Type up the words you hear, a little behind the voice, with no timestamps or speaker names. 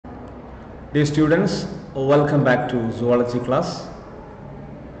Dear students, welcome back to zoology class.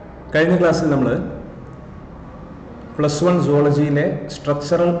 കഴിഞ്ഞ ക്ലാസ്സിൽ നമ്മൾ +1 zoologyയിലെ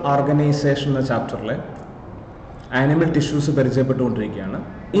സ്ട്രക്ചറൽ ഓർഗനൈസേഷൻ എന്ന ചാപ്റ്ററിലെ ആനിമൽ ടിഷ്യൂസ് പരിചയപ്പെട്ടുകൊണ്ടിരിക്കുകയാണ്.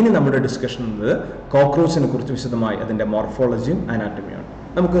 ഇനി നമ്മുടെ ഡിസ്കഷൻ എന്നത് കോക്രോച്ചിനെ കുറിച്ച് വിശദമായി അതിൻ്റെ മോർഫോളജിയും അനാട്ടമിയാണ്.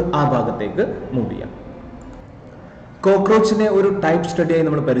 നമുക്ക് ആ ഭാഗത്തേക്ക് മൂവ് ചെയ്യാം. കോക്രോച്ചിനെ ഒരു ടൈപ്പ് സ്റ്റഡിയായി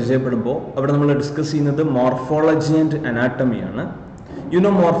നമ്മൾ പരിചയപ്പെടുമ്പോൾ അവിടെ നമ്മൾ ഡിസ്കസ് ചെയ്യുന്നത് morphology and അനാട്ടമിയാണ്.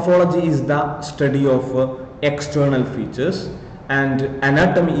 Morphology is the study of external features and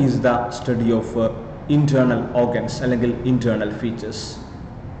anatomy is the study of internal organs അല്ലെങ്കിൽ internal features.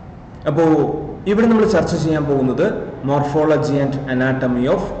 അപ്പോൾ ഇവിടെ നമ്മൾ ചർച്ച ചെയ്യാൻ പോകുന്നത് morphology and anatomy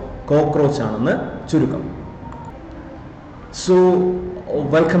of cockroach ആണെന്ന് ചുരുക്കം. So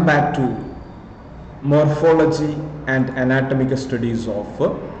welcome back to morphology and അനാട്ടമിക് studies of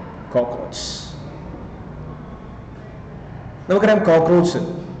cockroach. നമുക്കറിയാം, കോക്രോച്ച്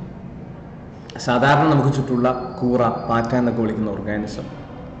സാധാരണ നമുക്ക് ചുറ്റുള്ള കൂറ, പാറ്റ എന്നൊക്കെ വിളിക്കുന്ന ഓർഗാനിസം,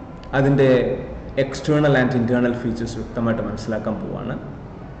 അതിൻ്റെ എക്സ്റ്റേണൽ ആൻഡ് ഇൻറ്റേർണൽ ഫീച്ചേഴ്സ് വ്യക്തമായിട്ട് മനസ്സിലാക്കാൻ പോവുകയാണ്.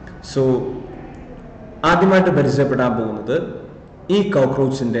 സോ ആദ്യമായിട്ട് പരിചയപ്പെടാൻ പോകുന്നത് ഈ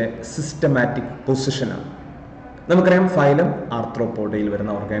കോക്രോച്ചിൻ്റെ സിസ്റ്റമാറ്റിക് പൊസിഷനാണ്. നമുക്കറിയാം, ഫൈലം ആർത്രോപോഡയിൽ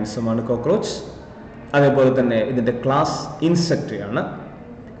വരുന്ന ഓർഗാനിസമാണ് കോക്രോച്ച്. അതേപോലെ തന്നെ ഇതിൻ്റെ ക്ലാസ് ഇൻസെക്റ്റ്.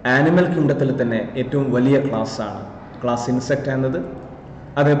 ആനിമൽ കിങ്ഡത്തിൽ തന്നെ ഏറ്റവും വലിയ ക്ലാസ്സാണ് ക്ലാസ് ഇൻസെക്റ്റ് എന്നത്.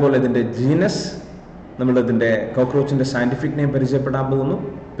 അതേപോലെ ഇതിൻ്റെ ജീനസ്, നമ്മളിതിൻ്റെ കോക്രോച്ചിൻ്റെ സയൻറ്റിഫിക് നെയിം പരിചയപ്പെടാൻ പോകുന്നു,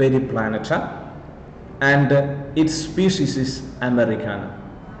 പെരിപ്ലാനറ്റ, and it's species is Americana.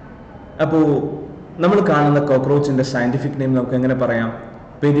 അപ്പോൾ നമ്മൾ കാണുന്ന കോക്രോച്ചിൻ്റെ സയൻറ്റിഫിക് നെയിം നമുക്ക് എങ്ങനെ പറയാം?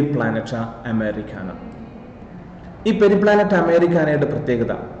 പെരിപ്ലാനറ്റ അമേരിക്കാന. ഈ പെരിപ്ലാനറ്റ അമേരിക്കാനയുടെ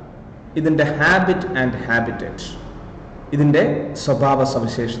പ്രത്യേകത ഇതിൻ്റെ ഹാബിറ്റ് ആൻഡ് ഹാബിറ്റേറ്റ്, ഇതിൻ്റെ സ്വഭാവ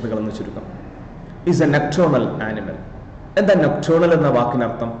സവിശേഷതകൾ എന്ന് ചുരുക്കം. Is A നക്ടോണൽ animal. എന്താ നക്ടോണൽ എന്ന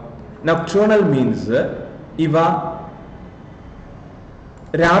വാക്കിനർത്ഥം? നക്ടോണൽ മീൻസ് ഇവ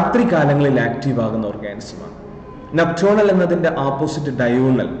രാത്രി കാലങ്ങളിൽ ആക്റ്റീവ് ആകുന്ന ഓർഗാനിസമാണ്. നക്ടോണൽ എന്നതിൻ്റെ ഓപ്പോസിറ്റ്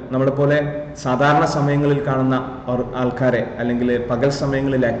ഡയോണൽ. നമ്മളെ പോലെ സാധാരണ സമയങ്ങളിൽ കാണുന്ന ആൾക്കാരെ അല്ലെങ്കിൽ പകൽ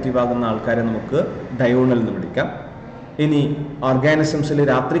സമയങ്ങളിൽ ആക്റ്റീവ് ആകുന്ന ആൾക്കാരെ നമുക്ക് ഡയോണൽ എന്ന് വിളിക്കാം. ഇനി ഓർഗാനിസംസിൽ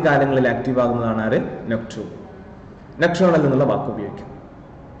രാത്രി കാലങ്ങളിൽ ആക്റ്റീവ് ആകുന്നതാണ് ആര്? നക്ടോണൽ എന്നുള്ള വാക്ക് ഉപയോഗിക്കാം.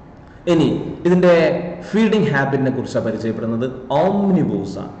 ഇനി ഇതിൻ്റെ ഫീഡിങ് ഹാബിറ്റിനെ കുറിച്ചാണ് പരിചയപ്പെടുന്നത്.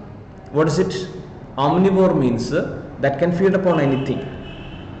 ഓംനിവോർസ് ആണ്. What is it? ഓംനിവോർ means that can feed upon anything.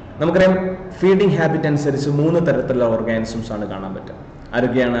 നമുക്കറിയാം, ഫീഡിങ് ഹാബിറ്റ് അനുസരിച്ച് 3 തരത്തിലുള്ള ഓർഗാനിസംസ് ആണ് കാണാൻ പറ്റുക.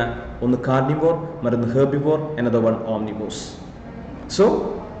 ആരൊക്കെയാണ്? ഒന്ന് കാർണിവോർ, മറ്റൊന്ന് herbivore, another one ഓംനിവോർസ്. So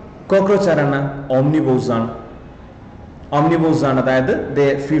cockroach ആരാണ്? ഓംനിവോർസ് ആണ്. അതായത് ദേ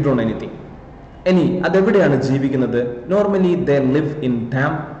ഫീഡ് ഓൺ എനിത്തിങ്. ഇനി അതെവിടെയാണ് ജീവിക്കുന്നത്? Normally they live in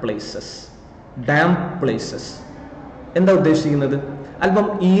damp places. എന്താ ഉദ്ദേശിക്കുന്നത്? അല്പം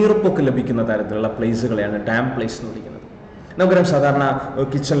ഈർപ്പൊക്കെ ലഭിക്കുന്ന തരത്തിലുള്ള പ്ലേസുകളെയാണ് ഡാംപ് പ്ലേസ് എന്ന് വിളിക്കുന്നത്. നമുക്കറിയാം, സാധാരണ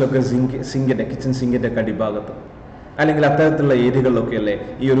കിച്ചണിലൊക്കെ കിച്ചൺ സിങ്കിൻ്റെ ഒക്കെ അടിഭാഗത്ത് അല്ലെങ്കിൽ അത്തരത്തിലുള്ള ഏരിയകളിലൊക്കെ അല്ലേ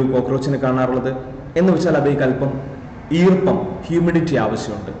ഈ ഒരു കോക്രോച്ചിനെ കാണാറുള്ളത്. എന്ന് വെച്ചാൽ അവയ്ക്ക് അല്പം ഈർപ്പം, ഹ്യൂമിഡിറ്റി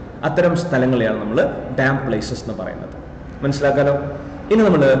ആവശ്യമുണ്ട്. അത്തരം സ്ഥലങ്ങളെയാണ് നമ്മൾ ഡാംപ് പ്ലേസസ് എന്ന് പറയുന്നത്. മനസ്സിലാക്കാലോ? ഇനി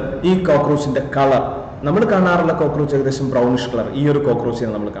നമ്മൾ ഈ കോക്രോച്ചിൻ്റെ കളർ, നമ്മൾ കാണാറുള്ള കോക്രോച്ച് ഏകദേശം ബ്രൗണിഷ് കളർ. ഈ ഒരു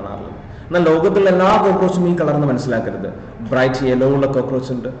കോക്രോച്ചിനെ നമ്മൾ കാണാറുള്ളത്. എന്നാൽ ലോകത്തുള്ള എല്ലാ കോക്രോച്ചും ഈ കളർ എന്ന് മനസ്സിലാക്കരുത്. ബ്രൈറ്റ് യെല്ലോ ഉള്ള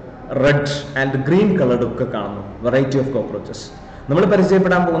കോക്രോച്ച് ഉണ്ട്, റെഡ് ആൻഡ് ഗ്രീൻ കളർഡ് ഒക്കെ കാണുന്നു. Variety of cockroaches. നമ്മൾ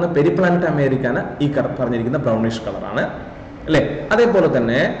പരിചയപ്പെടാൻ പോകുന്ന പെരിപ്ലാനറ്റ് അമേരിക്കാന ഈ പറഞ്ഞിരിക്കുന്ന ബ്രൗണിഷ് കളറാണ് അല്ലേ. അതേപോലെ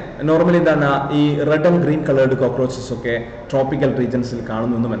തന്നെ നോർമലി എന്താണ് ഈ red and green coloured cockroaches ഒക്കെ ട്രോപ്പിക്കൽ റീജൻസിൽ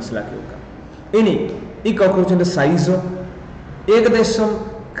കാണുന്നു എന്ന് മനസ്സിലാക്കി വെക്കാം. ഇനി ഈ കോക്രോച്ചിന്റെ സൈസ് ഏകദേശം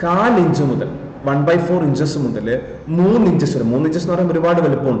 1/4 ഇഞ്ച് മുതൽ 1/4 ഇഞ്ചസ് മുതൽ 3 ഇഞ്ചസ് വരെ. 3 ഇഞ്ചസ് എന്ന് പറയുമ്പോൾ ഒരുപാട്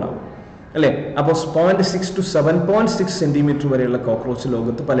വലുപ്പം ഉണ്ടാവും അല്ലേ. അപ്പോൾ 0.6 to 7.6 സെന്റിമീറ്റർ വരെയുള്ള കോക്രോച്ച്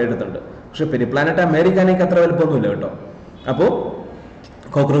ലോകത്ത് പലയിടത്തുണ്ട്. പക്ഷെ പെരിപ്ലാനറ്റ് അമേരിക്കാനേക്ക് അത്ര വലുപ്പമൊന്നുമില്ല കേട്ടോ. അപ്പോൾ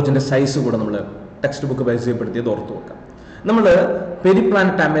കോക്രോച്ചിന്റെ സൈസ് കൂടെ നമ്മൾ ടെക്സ്റ്റ് ബുക്ക് പരിചയപ്പെടുത്തിയത് ഓർത്തു വെക്കാം. നമ്മൾ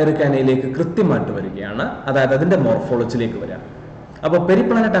പെരിപ്ലാനറ്റ് അമേരിക്കാനയിലേക്ക് കൃത്യമായിട്ട് വരികയാണ്, അതായത് അതിന്റെ മോർഫോളജിയിലേക്ക് വരാം. അപ്പോൾ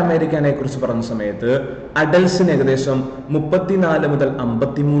പെരിപ്ലാനറ്റ് അമേരിക്കാനെ കുറിച്ച് പറഞ്ഞ സമയത്ത് അഡൽസിന് ഏകദേശം 34 മുതൽ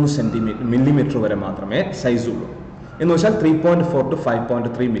 53 മില്ലിമീറ്റർ വരെ മാത്രമേ സൈസ് ഉള്ളൂ. എന്ന് വെച്ചാൽ 3.4 to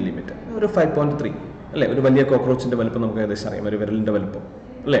 5.3 മില്ലിമീറ്റർ, ഒരു 5.3 അല്ലേ. ഒരു വലിയ കോക്രോച്ചിന്റെ വലുപ്പം നമുക്ക് ഏകദേശം അറിയാം, ഒരു വിരലിന്റെ വലുപ്പം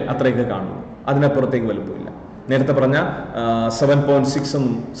അല്ലേ, അത്രയൊക്കെ കാണുന്നു. അതിനപ്പുറത്തേക്ക് വലുപ്പമില്ല. നേരത്തെ പറഞ്ഞ 7.6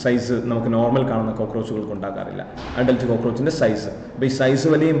 ഒന്നും സൈസ് നമുക്ക് നോർമൽ കാണുന്ന കോക്രോച്ചുകൾക്ക് ഉണ്ടാകാറില്ല. Adult കോക്രോച്ചിന്റെ size. അപ്പോൾ ഈ സൈസ്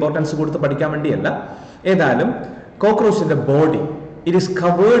വലിയ ഇമ്പോർട്ടൻസ് കൊടുത്ത് പഠിക്കാൻ വേണ്ടിയല്ല. ഏതായാലും കോക്രോച്ചിന്റെ body, it is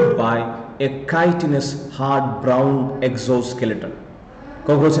covered by a chitinous hard brown exoskeleton.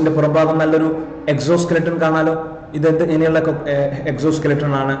 കോക്രോച്ചിന്റെ പുറംഭാഗം നല്ലൊരു എക്സോസ്കെലറ്റൺ കാണാലോ. ഇത് ഇങ്ങനെയുള്ള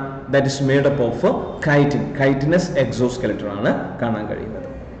എക്സോസ്കെലറ്റൺ ആണ്. That is made up of chitinous exoskeleton ആണ് കാണാൻ കഴിയുന്നത്.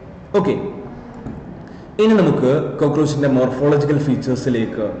 ഓക്കെ, ഇനി നമുക്ക് കോക്രോച്ചിന്റെ മോർഫോളജിക്കൽ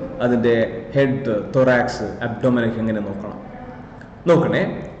ഫീച്ചേഴ്സിലേക്ക് അതിന്റെ ഹെഡ്, തൊറാക്സ്, അബ്ഡോമനൊക്കെ എങ്ങനെ നോക്കണേ.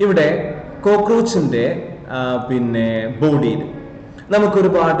 ഇവിടെ കോക്രോച്ചിന്റെ പിന്നെ ബോഡിയിൽ നമുക്ക്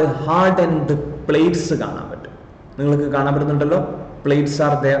ഒരുപാട് ഹാർഡ് ആൻഡ് പ്ലേറ്റ്സ് കാണാൻ പറ്റും. നിങ്ങൾക്ക് കാണാൻ പറ്റുന്നുണ്ടല്ലോ, പ്ലേറ്റ്സ്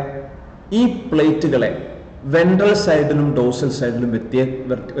ആർ ദെയർ. ഈ പ്ലേറ്റുകളെ വെൻട്രൽ സൈഡിലും ഡോർസൽ സൈഡിലും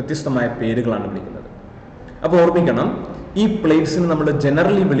വ്യത്യസ്തമായ പേരുകളാണ് വിളിക്കുന്നത്. അപ്പോൾ ഓർമ്മിക്കണം, ഈ പ്ലേറ്റ്സിന് നമ്മൾ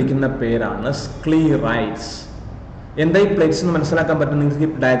ജനറലി വിളിക്കുന്ന പേരാണ് സ്ക്ലീറൈറ്റ്സ്. എന്താ ഈ പ്ലേറ്റ്സ് എന്ന് മനസ്സിലാക്കാൻ പറ്റും? നിങ്ങൾക്ക് ഈ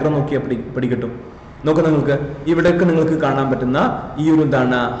ഡയഗ്രാം നോക്കിയാൽ പിടികിട്ടും. നോക്കാം, നിങ്ങൾക്ക് ഇവിടെയൊക്കെ നിങ്ങൾക്ക് കാണാൻ പറ്റുന്ന ഈ ഒരു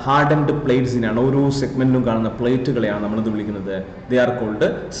എന്താണ് ഹാർഡ് ആൻഡ് പ്ലേറ്റ്സിനാണ്, ഓരോ സെഗ്മെന്റിലും കാണുന്ന പ്ലേറ്റുകളെയാണ് നമ്മളിത് വിളിക്കുന്നത്. They are called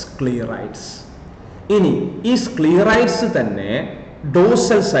സ്ക്ലീറൈറ്റ്സ്. ഇനി ഈ സ്ക്ലീറൈറ്റ്സ് തന്നെ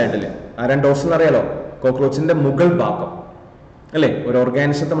ഡോർസൽ സൈഡിൽ, ആരാണ് ഡോർസൽ അറിയാലോ? കോക്രോച്ചിന്റെ മുകൾ ഭാഗം അല്ലെ. ഒരു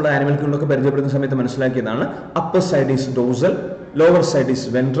ഓർഗാനിസത്തെ നമ്മൾ ആനിമൽ കിങ്ഡമൊക്കെ പരിചയപ്പെടുന്ന സമയത്ത് മനസ്സിലാക്കിയതാണ്. Upper side is dorsal, lower side is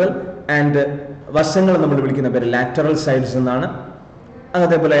ventral, and വശങ്ങൾ നമ്മൾ വിളിക്കുന്ന പേര് ലാറ്ററൽ സൈഡ്സ് എന്നാണ്.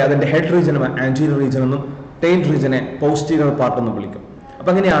 അതേപോലെ അതിന്റെ ഹെഡ് റീജൻ ആന്റീരിയർ റീജൻ എന്നും ടെയിൽ റീജനെ പോസ്റ്റീരിയർ പാർട്ട് എന്നും വിളിക്കും. അപ്പൊ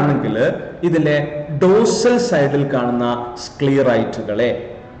അങ്ങനെയാണെങ്കിൽ ഇതിലെ ഡോർസൽ സൈഡിൽ കാണുന്ന സ്ക്ലീറൈറ്റുകളെ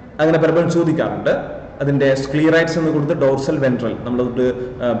അങ്ങനെ പലപ്പോഴും ചോദിക്കാറുണ്ട്. അതിന്റെ സ്ക്ലീറൈറ്റ്സ് എന്ന് കൊടുത്ത് ഡോർസൽ വെൻട്രൽ നമ്മളത്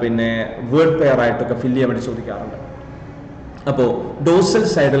പിന്നെ വേർഡ് പെയർ ആയിട്ടൊക്കെ ഫില്ല് ചെയ്യാൻ വേണ്ടി ചോദിക്കാറുണ്ട്. അപ്പോൾ ഡോർസൽ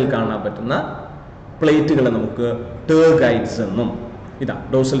സൈഡിൽ കാണാൻ പറ്റുന്ന പ്ലേറ്റുകളെ നമുക്ക് ടേർഗൈറ്റ്സ് എന്നും, ഇതാ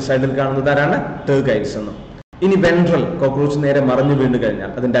ഡോർസൽ സൈഡിൽ കാണുന്നത് ആരാണ്? ടേർഗൈറ്റ്സ് എന്നും. ഇനി വെൻട്രൽ, കോക്രോച്ച് നേരെ മറിഞ്ഞു വീണ്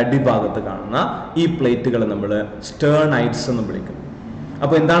കഴിഞ്ഞാൽ അതിന്റെ അടിഭാഗത്ത് കാണുന്ന ഈ പ്ലേറ്റുകളെ നമ്മൾ സ്റ്റേർണൈറ്റ്സ് എന്നും വിളിക്കും.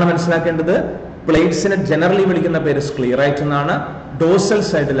 അപ്പോൾ എന്താണ് മനസ്സിലാക്കേണ്ടത്? പ്ലേറ്റ്സിനെ ജനറലി വിളിക്കുന്ന പേര് സ്ക്ലീറൈറ്റ് എന്നാണ്. ഡോർസൽ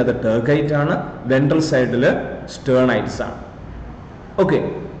സൈഡിൽ അത് ടേർഗൈറ്റ് ആണ്, വെൻട്രൽ സൈഡിൽ സ്റ്റേർണൈറ്റ്സ് ആണ്. ഓക്കെ,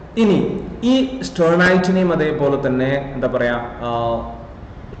 ഇനി ഈ സ്റ്റേർണൈറ്റിനെയും അതേപോലെ തന്നെ എന്താ പറയാ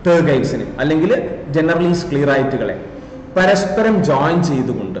ടേർഗൈറ്റ്സിനെയും അല്ലെങ്കിൽ ജനറലി സ്ക്ലീറൈറ്റുകളെ പരസ്പരം ജോയിൻ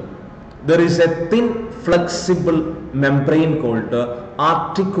ചെയ്തുകൊണ്ട് there is a thin flexible membrane called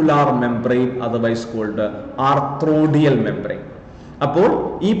articular membrane, otherwise called arthrodial membrane. അപ്പോൾ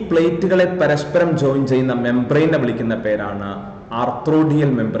ഈ പ്ലേറ്റുകളെ പരസ്പരം ജോയിൻ ചെയ്യുന്ന മെംബ്രെയിനെ വിളിക്കുന്ന പേരാണ് ആർത്രോഡിയൽ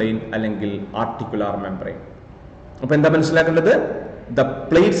മെംബ്രെയിൻ അല്ലെങ്കിൽ ആർട്ടിക്കുലാർ മെംബ്രെയിൻ. അപ്പൊ എന്താ മനസ്സിലാക്കേണ്ടത്? The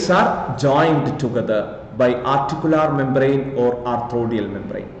plates are joined together by articular membrane or arthrodial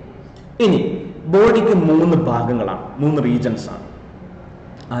membrane. ഇനി ബോഡിക്ക് 3 ഭാഗങ്ങളാണ്, 3 റീജൻസ് ആണ്.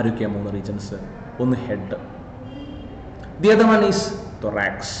 ആരൊക്കെയാണ് 3 റീജൻസ്? ഒന്ന് head, the other one is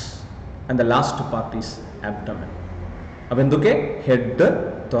thorax, and the last part is abdomen. അപ്പോൾ എന്തൊക്കെ? ഹെഡ്,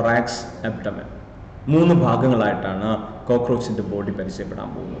 തൊറാക്സ്, അബ്ഡമൻ, 3 ഭാഗങ്ങളായിട്ടാണ് കോക്രോച്ചിന്റെ ബോഡി പരിചയപ്പെടാൻ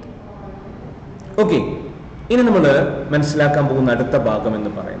പോകുന്നത്. ഓക്കെ, ഇനി നമ്മൾ മനസ്സിലാക്കാൻ പോകുന്ന അടുത്ത ഭാഗം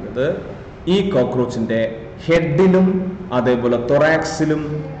എന്ന് പറയുന്നത് ഈ കോക്രോച്ചിന്റെ ഹെഡിലും അതേപോലെ തൊറാക്സിലും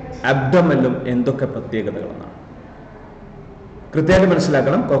അബ്ഡമനിലും എന്തൊക്കെ പ്രത്യേകതകളെന്നാണ് കൃത്യമായിട്ട്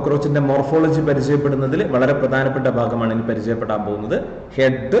മനസ്സിലാക്കണം. കോക്രോച്ചിന്റെ മോർഫോളജി പരിചയപ്പെടുന്നതിൽ വളരെ പ്രധാനപ്പെട്ട ഭാഗമാണ് ഇനി പരിചയപ്പെടാൻ പോകുന്നത്.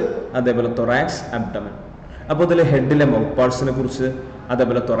 ഹെഡ്, അതേപോലെ തൊറാക്സ്, അബ്ഡമൻ. അപ്പോൾ ഇതിൽ ഹെഡിലെ മൗത്ത് പാർട്സിനെ കുറിച്ച്,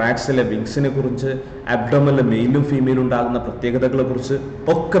 അതേപോലെ തൊറാക്സിലെ വിങ്സിനെ കുറിച്ച്, അബ്ഡോമനിലെ മെയിലും ഫീമെയിലും ഉണ്ടാകുന്ന പ്രത്യേകതകളെ കുറിച്ച്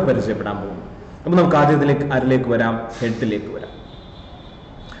ഒക്കെ പരിചയപ്പെടാൻ പോകുന്നു. അപ്പോൾ നമുക്ക് ആരിലേക്ക് വരാം? ഹെഡിലേക്ക് വരാം.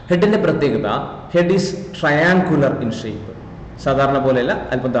 ഹെഡിന്റെ പ്രത്യേകത, head is triangular in shape. സാധാരണ പോലെയല്ല,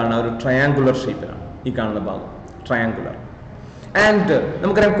 അല്പം താണ ഒരു ട്രയാങ്കുലർ ഷേപ്പിലാണ് ഈ കാണുന്ന ഭാഗം, ട്രയാങ്കുലർ. ആൻഡ്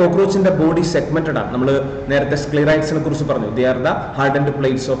നമുക്കറിയാം കോക്രോച്ചിന്റെ ബോഡി സെഗ്മെന്റഡ് ആണ്. നമ്മൾ നേരത്തെ സ്ക്ലീറൈറ്റ്സിനെ കുറിച്ച് പറഞ്ഞു, they are the hard and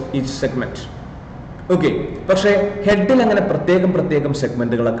plates of each segment. Okay, പക്ഷേ ഹെഡിൽ അങ്ങനെ പ്രത്യേകം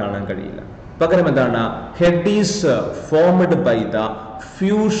സെഗ്മെന്റുകളെ കാണാൻ കഴിയില്ല. പകരം എന്താണ്? Head is formed by the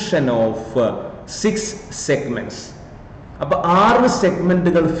fusion of 6 segments. അപ്പൊ 6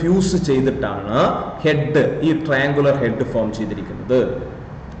 സെഗ്മെന്റുകൾ ഫ്യൂസ് ചെയ്തിട്ടാണ് ഹെഡ്, ഈ ട്രയാങ്കുലർ ഹെഡ് ഫോം ചെയ്തിരിക്കുന്നത്.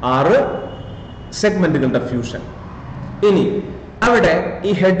 6 സെഗ്മെന്റുകളുടെ ഫ്യൂഷൻ. ഇനി അവിടെ ഈ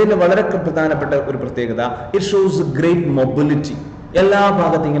ഹെഡിന് വളരെ പ്രധാനപ്പെട്ട ഒരു പ്രത്യേകത, ഇറ്റ് ഷോസ് ഗ്രേറ്റ് മൊബിലിറ്റി. എല്ലാ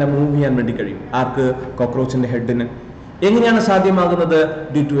ഭാഗത്തും ഇങ്ങനെ മൂവ് ചെയ്യാൻ വേണ്ടി കഴിയും. ആർക്ക്? കോക്രോച്ചിന്റെ ഹെഡിന്. എങ്ങനെയാണ് സാധ്യമാകുന്നത്?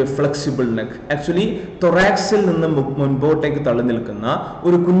 Due to A flexible neck. Actually തൊറാക്സിൽ നിന്ന് മുൻപോട്ടേക്ക് തള്ളി നിൽക്കുന്ന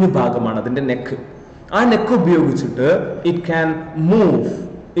ഒരു കുഞ്ഞു ഭാഗമാണ് അതിന്റെ നെക്ക്. ആ നെക്ക് ഉപയോഗിച്ചിട്ട് it can move,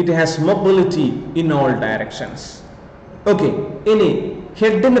 it has mobility in all directions. Okay, ഇനി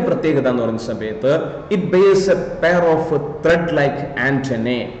ഹെഡിന്റെ പ്രത്യേകത എന്ന് പറയുന്ന സമയത്ത് it bears A pair of thread like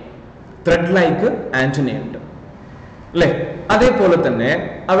ആന്റനെ. Thread like ആന്റനെ ഉണ്ട് അല്ലെ? അതേപോലെ തന്നെ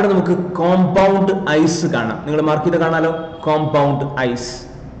അവിടെ നമുക്ക് കോമ്പൗണ്ട് ഐസ് കാണാം. നിങ്ങൾ മാർക്ക് ചെയ്ത് കാണാലോ, കോമ്പൗണ്ട് ഐസ്.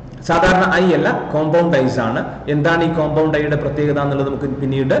 സാധാരണ ഐ അല്ല, കോമ്പൗണ്ട് ഐസ് ആണ്. എന്താണ് ഈ കോമ്പൗണ്ട് ഐയുടെ പ്രത്യേകത എന്നുള്ളത് നമുക്ക്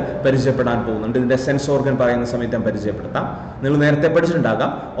പിന്നീട് പരിചയപ്പെടാൻ പോകുന്നുണ്ട്. ഇതിന്റെ സെൻസ് ഓർഗൻ പറയുന്ന സമയത്ത് ഞാൻ പരിചയപ്പെടുത്താം. നിങ്ങൾ നേരത്തെ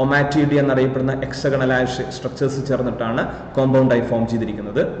പഠിച്ചിട്ടുണ്ടാകാം, ഒമാറ്റിഡി എന്നറിയപ്പെടുന്ന എക്സഗണലായ സ്ട്രക്ചേഴ്സ് ചേർന്നിട്ടാണ് കോമ്പൗണ്ട് ഐ ഫോം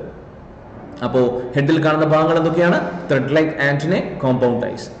ചെയ്തിരിക്കുന്നത്. അപ്പോൾ ഹെഡിൽ കാണുന്ന ഭാഗങ്ങൾ എന്തൊക്കെയാണ്? Thread like ആന്റനെ, compound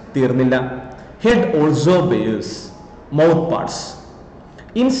ice. തീർന്നില്ല, head also bears mouth parts.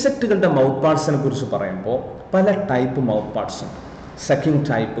 ഇൻസെക്റ്റുകളുടെ mouth പാർട്സിനെ കുറിച്ച് പറയുമ്പോൾ പല ടൈപ്പ് മൗത്ത് പാർട്സ് ഉണ്ട്. Sucking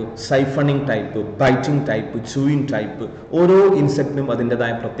type, siphoning type, biting type, chewing type. ഓരോ ഇൻസെക്റ്റിനും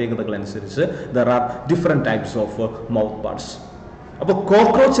അതിൻ്റെതായ പ്രത്യേകതകൾ അനുസരിച്ച് there are different types of mouth parts. അപ്പോൾ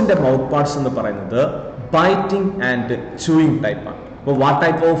കോക്രോച്ചിൻ്റെ മൗത്ത് പാർട്സ് എന്ന് പറയുന്നത് ബൈറ്റിംഗ് ആൻഡ് ചൂയിങ് ടൈപ്പാണ്. അപ്പോൾ what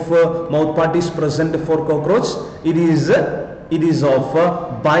type of mouth part is present four cockroach? It is of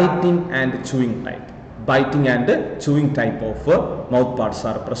biting and chewing type. Biting and chewing type of mouth parts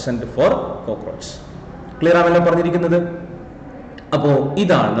are present for cockroach. Clear ആണല്ലോ പറഞ്ഞിരിക്കുന്നത്. അപ്പോൾ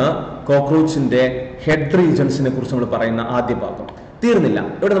ഇതാണ് കോക്രോച്ചിന്റെ head റീജൻസിനെ കുറിച്ച് നമ്മൾ പറയുന്ന ആദ്യ ഭാഗം. തീർന്നില്ല.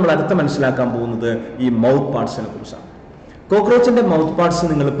 ഇവിടെ നമ്മൾ അടുത്ത മനസ്സിലാക്കാൻ പോകുന്നത് ഈ മൗത്ത് പാർട്സിനെ കുറിച്ചാണ്. കോക്രോച്ചിന്റെ മൗത്ത് പാർട്സ്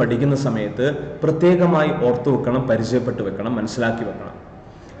നിങ്ങൾ പഠിക്കുന്ന സമയത്ത് പ്രത്യേകമായി ഓർത്തു വെക്കണം, പരിചയപ്പെട്ട് വെക്കണം, മനസ്സിലാക്കി വെക്കണം.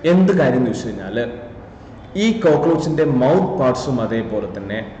 എന്ത് കാര്യം എന്ന് വെച്ച് കഴിഞ്ഞാൽ ഈ കോക്രോച്ചിന്റെ മൗത്ത് പാർട്സും അതേപോലെ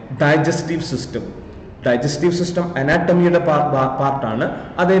തന്നെ ഡൈജസ്റ്റീവ് സിസ്റ്റം അനാറ്റമിയുടെ പാർട്ടാണ്.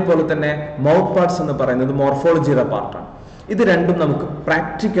 അതേപോലെ തന്നെ മൗത്ത് പാർട്സ് എന്ന് പറയുന്നത് മോർഫോളജിയുടെ പാർട്ടാണ്. ഇത് രണ്ടും നമുക്ക്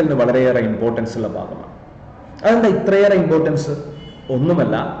പ്രാക്ടിക്കലിന് വളരെയേറെ ഇമ്പോർട്ടൻസ് ഉള്ള ഭാഗമാണ്. അതെന്താ ഇത്രയേറെ ഇമ്പോർട്ടൻസ്?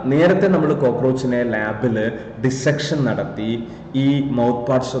 ഒന്നുമല്ല, നേരത്തെ നമ്മൾ കോക്രോച്ചിനെ ലാബിൽ ഡിസെക്ഷൻ നടത്തി ഈ മൗത്ത്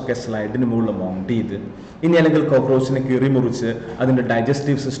പാർട്സ് ഒക്കെ സ്ലൈഡിന് മുകളിൽ മൗണ്ട് ചെയ്ത് ഇനി അല്ലെങ്കിൽ കോക്രോച്ചിനെ കീറിമുറിച്ച് അതിൻ്റെ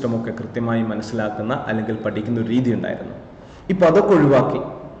ഡൈജസ്റ്റീവ് സിസ്റ്റം ഒക്കെ കൃത്യമായി മനസ്സിലാക്കുന്ന അല്ലെങ്കിൽ പഠിക്കുന്ന ഒരു രീതി ഉണ്ടായിരുന്നു. ഇപ്പം അതൊക്കെ ഒഴിവാക്കി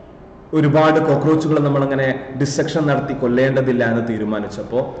ഒരുപാട് കോക്രോച്ചുകൾ നമ്മളങ്ങനെ ഡിസെക്ഷൻ നടത്തി കൊല്ലേണ്ടതില്ല എന്ന്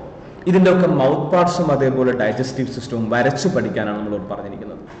തീരുമാനിച്ചപ്പോൾ ഇതിൻ്റെ ഒക്കെ മൗത്ത് പാർട്സും അതേപോലെ ഡൈജസ്റ്റീവ് സിസ്റ്റവും വരച്ചു പഠിക്കാനാണ് നമ്മളോട്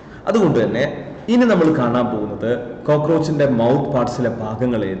പറഞ്ഞിരിക്കുന്നത്. അതുകൊണ്ട് തന്നെ ഇനി നമ്മൾ കാണാൻ പോകുന്നത് കോക്രോച്ചിന്റെ മൗത്ത് പാർട്സിലെ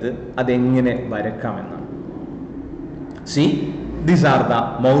ഭാഗങ്ങൾ ഏത്, അതെങ്ങനെ വരക്കാമെന്നാണ്. C these are the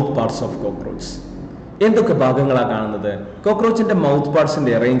mouth parts of cockroach. എന്തൊക്കെ ഭാഗങ്ങളാണ് കാണുന്നത്? കോക്രോച്ചിന്റെ മൗത്ത്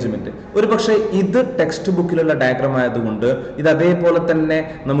പാർട്സിന്റെ അറേഞ്ച്മെന്റ്. ഒരു പക്ഷേ ഇത് ടെക്സ്റ്റ് ബുക്കിലുള്ള ഡയഗ്രാം ആയതുകൊണ്ട് ഇത് അതേപോലെ തന്നെ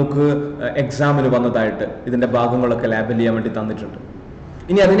നമുക്ക് എക്സാമിന് വന്നതായിട്ട് ഇതിന്റെ ഭാഗങ്ങളൊക്കെ ലാബിൽ ചെയ്യാൻ വേണ്ടി തന്നിട്ടുണ്ട്.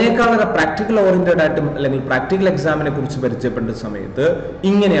 ഇനി അതിനേക്കാൾ പ്രാക്ടിക്കൽ ഓറിയന്റഡ് ആയിട്ട് അല്ലെങ്കിൽ പ്രാക്ടിക്കൽ എക്സാമിനെ കുറിച്ച് പരിചയപ്പെട്ട സമയത്ത്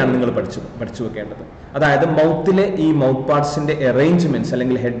ഇങ്ങനെയാണ് നിങ്ങൾ പഠിച്ചു വെക്കേണ്ടത്. അതായത് മൗത്തിലെ ഈ മൗത്ത് പാർട്സിന്റെ അറേഞ്ച്മെന്റ്സ്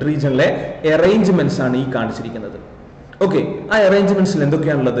അല്ലെങ്കിൽ ഹെഡ് റീജനിലെ അറേഞ്ച്മെന്റ്സ് ആണ് ഈ കാണിച്ചിരിക്കുന്നത്. ഓക്കെ, ആ അറേഞ്ച്മെന്റ്സിൽ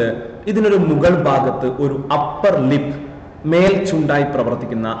എന്തൊക്കെയാണുള്ളത്? ഇതിനൊരു മുകൾ ഭാഗത്ത് ഒരു അപ്പർ ലിപ്പ്, മേൽ ചുണ്ടായി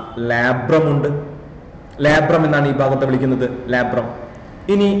പ്രവർത്തിക്കുന്ന ലാബ്രം ഉണ്ട്. ലാബ്രം എന്നാണ് ഈ ഭാഗത്തെ വിളിക്കുന്നത്, ലാബ്രം.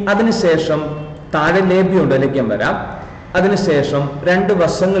 ഇനി അതിനുശേഷം താഴെ ലേബിയം ഉണ്ട്, അതിലേക്ക് ഞാൻ വരാം. അതിനുശേഷം രണ്ട്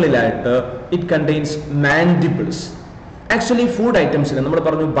വശങ്ങളിലായിട്ട് it contains mandibles. Actually food ഐറ്റംസിന് നമ്മൾ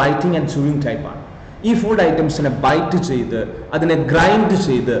പറഞ്ഞു ബൈറ്റിംഗ് ആൻഡ് ചൂയിങ് ടൈപ്പാണ്. ഈ ഫുഡ് ഐറ്റംസിനെ ബൈറ്റ് ചെയ്ത് അതിനെ ഗ്രൈൻഡ്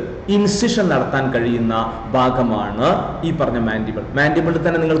ചെയ്ത് ഇൻസിഷൻ നടത്താൻ കഴിയുന്ന ഭാഗമാണ് ഈ പറഞ്ഞ മാൻഡിബിൾ. മാൻഡിബിളിൽ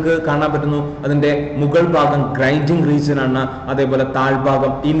തന്നെ നിങ്ങൾക്ക് കാണാൻ പറ്റുന്നു അതിന്റെ മുകൾ ഭാഗം ഗ്രൈൻഡിങ് റീജിയൻ ആണ്, അതേപോലെ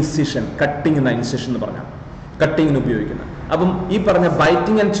താഴ്ഭാഗം ഇൻസിഷൻ, കട്ടിങ് എന്ന ഇൻസിഷൻ എന്ന് പറഞ്ഞാൽ കട്ടിങ്ങിന് ഉപയോഗിക്കുന്നത്. അപ്പം ഈ പറഞ്ഞ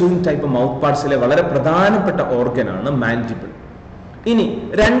biting and chewing type mouth പാർട്സിലെ വളരെ പ്രധാനപ്പെട്ട ഓർഗനാണ് മാൻഡിബിൾ. ഇനി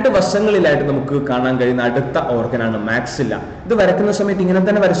രണ്ട് വശങ്ങളിലായിട്ട് നമുക്ക് കാണാൻ കഴിയുന്ന അടുത്ത ഓർഗനാണ് മാക്സില്ല. ഇത് വരയ്ക്കുന്ന സമയത്ത് ഇങ്ങനെ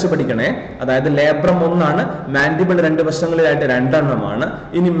തന്നെ വരച്ചു പഠിക്കണേ. അതായത് ലേബ്രം ഒന്നാണ്, മാൻഡിബിൾ രണ്ട് വശങ്ങളിലായിട്ട് രണ്ടെണ്ണമാണ്,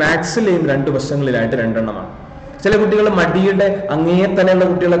 ഇനി മാക്സിലയും രണ്ട് വശങ്ങളിലായിട്ട് രണ്ടെണ്ണമാണ്. ചില കുട്ടികൾ മടിയുടെ അങ്ങേ തന്നെയുള്ള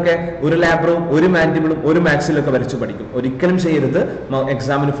കുട്ടികളൊക്കെ ഒരു ലാബ്രവും ഒരു മാൻഡിബിളും ഒരു മാക്സിലും ഒക്കെ വരച്ചു പഠിക്കും. ഒരിക്കലും ചെയ്യരുത്,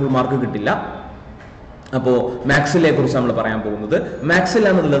 എക്സാമിന് ഫുൾ മാർക്ക് കിട്ടില്ല. അപ്പോൾ മാക്സിലെ കുറിച്ച് നമ്മൾ പറയാൻ പോകുന്നത്. മാക്സില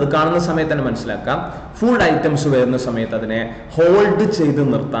എന്നുള്ളത് കാണുന്ന സമയത്ത് തന്നെ മനസ്സിലാക്കാം, ഫുഡ് ഐറ്റംസ് വരുന്ന സമയത്ത് അതിനെ ഹോൾഡ് ചെയ്ത്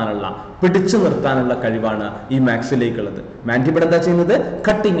നിർത്താനുള്ള, പിടിച്ചു നിർത്താനുള്ള കഴിവാണ് ഈ മാക്സിലേക്കുള്ളത്. മാൻഡിബിൾ എന്താ ചെയ്യുന്നത്?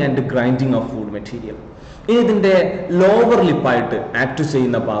 Cutting and grinding of food material. ഇനി ഇതിന്റെ ലോവർ ലിപ്പായിട്ട് ആക്ട്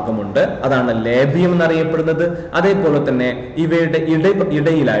ചെയ്യുന്ന ഭാഗമുണ്ട്, അതാണ് ലേബിയം എന്നറിയപ്പെടുന്നത്. അതേപോലെ തന്നെ ഇവയുടെ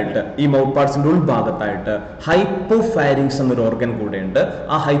ഇടയിലായിട്ട് ഈ മൗത്ത് പാർട്സിന്റെ ഉൾഭാഗത്തായിട്ട് ഹൈപ്പോഫാരിങ്സ് എന്നൊരു ഓർഗൻ കൂടെ ഉണ്ട്.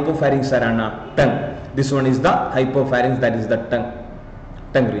 ആ ഹൈപ്പോഫാരിങ്സ് ആരാണ്? Tongue. This one is the hypopharynx, that is the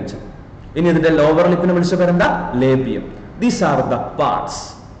tongue region. ഇനി ഇതിന്റെ ലോവർ ലിപ്പിനെ വിളിച്ച പേരെന്താ? Labium. These are the parts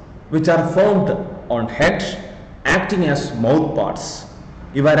which are found on head acting as mouth parts.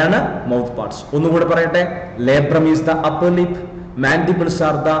 ഇവരാണ് മൗത്ത് പാർട്സ്. ഒന്നുകൂടെ പറയട്ടെ. Labrum is the upper lip, mandibles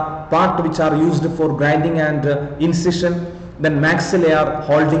are the part which are used for grinding and incision, then maxillae are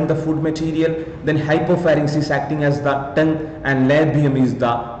holding the food material, then hypopharynx is acting as the tongue and labium is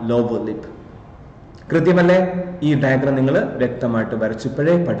the lower lip. കൃത്യമല്ലേ? ഈ diagram നിങ്ങൾ വ്യക്തമായിട്ട്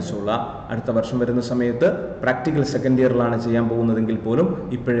വരച്ചിപ്പോഴേ പഠിച്ചോളാം. അടുത്ത വർഷം വരുന്ന സമയത്ത് practical second ഇയറിലാണ് ചെയ്യാൻ പോകുന്നതെങ്കിൽ പോലും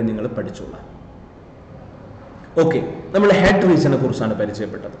ഇപ്പോഴേ നിങ്ങൾ പഠിച്ചോളാം. ഓക്കെ, നമ്മൾ ഹെഡ് റീജനെ കുറിച്ചാണ്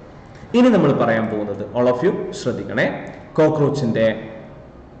പരിചയപ്പെട്ടത്. ഇനി നമ്മൾ പറയാൻ പോകുന്നത്, ഓൾ ഓഫ് യു ശ്രദ്ധിക്കണേ, കോക്രോച്ചിന്റെ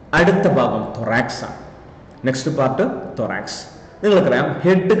അടുത്ത ഭാഗം തൊറാക്സ് ആണ്. Next part thorax. നിങ്ങൾക്കറിയാം,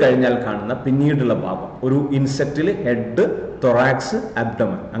 ഹെഡ് കഴിഞ്ഞാൽ കാണുന്ന പിന്നീടുള്ള ഭാഗം ഒരു ഇൻസെക്റ്റിൽ ഹെഡ്, തൊറാക്സ്,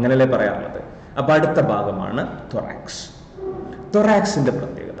 അബ്ഡമൻ അങ്ങനെയല്ലേ പറയാറുള്ളത്. അപ്പൊ അടുത്ത ഭാഗമാണ് തൊറാക്സ്. തൊറാക്സിന്റെ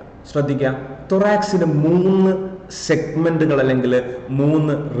പ്രത്യേകത, ശ്രദ്ധിക്കുക, തൊറാക്സിന് 3 സെഗ്മെന്റുകൾ അല്ലെങ്കിൽ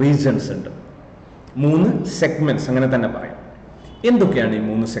 3 റീജൻസ് ഉണ്ട്. 3 സെഗ്മെന്റ്സ് അങ്ങനെ തന്നെ പറയാം. എന്തൊക്കെയാണ് ഈ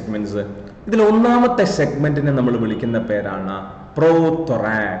 3 സെഗ്മെന്റ്സ്? ഇതിൽ ഒന്നാമത്തെ സെഗ്മെന്റിനെ നമ്മൾ വിളിക്കുന്ന പേരാണ്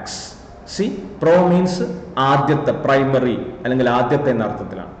പ്രോതൊറാക്സ്. സി, പ്രോ മീൻസ് ആദ്യത്തെ, പ്രൈമറി അല്ലെങ്കിൽ ആദ്യത്തെ എന്ന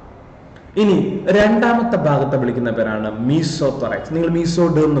അർത്ഥത്തിലാണ്. ഇനി രണ്ടാമത്തെ ഭാഗത്തെ വിളിക്കുന്ന പേരാണ് മീസോതൊറാക്സ്. നിങ്ങൾ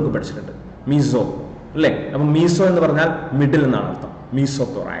മീസോഡേം എന്നൊക്കെ പഠിച്ചിട്ടുണ്ട്, മീസോ അല്ലേ? അപ്പൊ മീസോ എന്ന് പറഞ്ഞാൽ മിഡിൽ എന്നാണ് അർത്ഥം,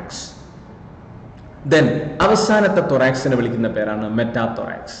 മീസോതൊറാക്സ്. ദെൻ അവസാനത്തെ തൊറാക്സിനെ വിളിക്കുന്ന പേരാണ്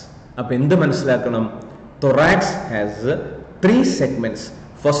മെറ്റാതൊറാക്സ്. അപ്പൊ എന്ത് മനസ്സിലാക്കണം? Thorax has 3 segments.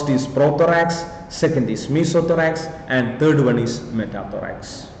 First is prothorax, second is mesothorax, and third one is metathorax.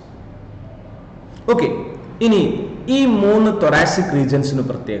 Okay, ഇനി ഈ 3 thoracic regionsന്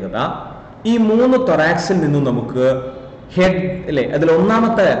പ്രത്യേകത, ഈ 3 thoraxൽ നിന്നും നമുക്ക് ഹെഡ് അല്ലേ, അതിൽ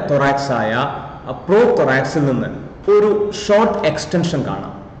ഒന്നാമത്തെ തൊറാക്സ് ആയ പ്രോതൊറാക്സിൽ നിന്ന് ഒരു ഷോർട്ട് എക്സ്റ്റൻഷൻ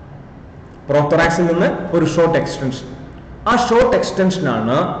കാണാം. പ്രോതൊറാക്സിൽ നിന്ന് ഒരു ഷോർട്ട് എക്സ്റ്റൻഷൻ. ആ ഷോർട്ട് എക്സ്റ്റൻഷൻ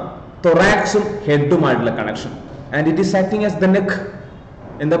ആണ് തൊറാക്സും ഹെഡുമായിട്ടുള്ള connection. And it is acting as the neck.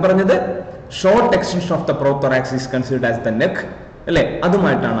 എന്താ പറഞ്ഞത്? Short extension of the പ്രോതൊറാക്സ് is considered as the neck അല്ലെ?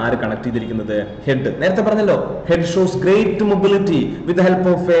 അതുമായിട്ടാണ് ആര് കണക്ട് ചെയ്തിരിക്കുന്നത്? ഹെഡ്. നേരത്തെ പറഞ്ഞല്ലോ, head shows great mobility with the help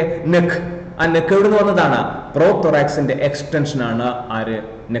of A neck. ആ neck എവിടെ നിന്ന് വന്നതാണ്? പ്രോതൊറാക്സിന്റെ എക്സ്റ്റൻഷൻ ആണ് ആര്?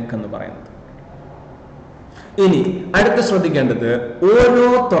 നെക്ക് എന്ന് പറയുന്നത്. ഇനി അടുത്ത് ശ്രദ്ധിക്കേണ്ടത്, ഓരോ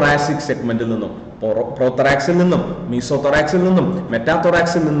തൊറാസിക് സെഗ്മെന്റിൽ നിന്നും, പ്രോതൊറാക്സിൽ നിന്നും മീസോതൊറാക്സിൽ നിന്നും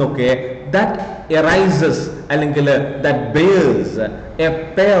മെറ്റാതൊറാക്സിൽ നിന്നൊക്കെ that arises അല്ലെങ്കിൽ that bears a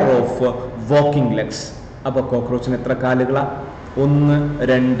pair of walking legs. അപ്പൊ കോക്രോച്ചിന് എത്ര കാലുകളാ? 1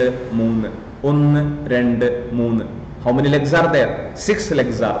 2 3. 1 2 3. How many legs are there? 6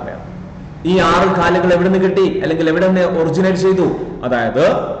 legs are there. ഈ 6 കാലുകൾ എവിടെ നിന്ന് കിട്ടി അല്ലെങ്കിൽ എവിടെ നിന്ന് ഒറിജിനേറ്റ് ചെയ്തു? അതായത്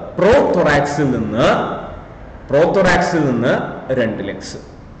പ്രോതൊറാക്സിൽ നിന്ന് 2 legs,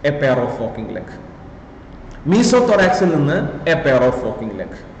 A pair of walking leg. മീസോതൊറാക്സിൽ നിന്ന് A pair of walking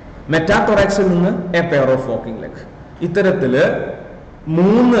leg. മെറ്റാതൊറാക്സിൽ നിന്ന് A pair of walking leg. ഇത്തരത്തില്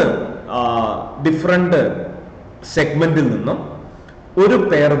 3 ഡിഫറെന്റ് സെഗ്മെന്റിൽ നിന്നും ഒരു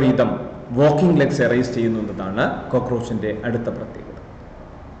പെയർ വീതം വാക്കിംഗ് ലെഗ്സ് എറൈസ് ചെയ്യുന്നതാണ് കോക്രോച്ചിന്റെ അടുത്ത പ്രത്യേകത.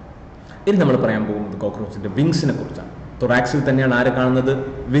 ഇനി നമ്മൾ പറയാൻ പോകുന്നത് കോക്രോച്ചിന്റെ വിങ്സിനെ കുറിച്ചാണ്. തൊറാക്സിൽ തന്നെയാണ് ആര് കാണുന്നത്?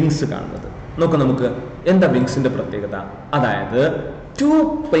 വിങ്സ് കാണുന്നത്. നോക്കാം നമുക്ക് എന്താ വിങ്സിന്റെ പ്രത്യേകത. അതായത് 2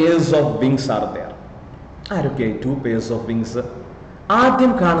 pairs of wings are there. ആരൊക്കെയായി 2 pairs of wings?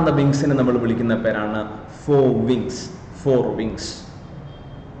 ആദ്യം കാണുന്ന വിങ്സിനെ നമ്മൾ വിളിക്കുന്ന പേരാണ് forewings. forewings.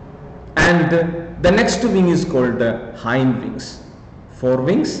 And the next wing is called hindwings.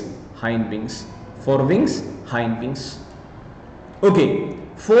 forewings, hindwings. forewings, hindwings. Okay,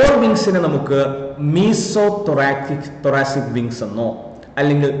 forewings-നെ നമുക്ക് മീസോതൊറാസിക് വിങ്സ് എന്നോ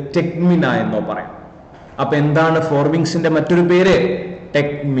അല്ലെങ്കിൽ ടെക്മിന എന്നോ പറയാം. അപ്പൊ എന്താണ് ഫോർവിങ്സിന്റെ മറ്റൊരു പേര്?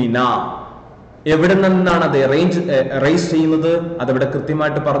 ടെക്മിന. എവിടെ നിന്നാണ് അത് റൈസ് ചെയ്യുന്നത്? അതവിടെ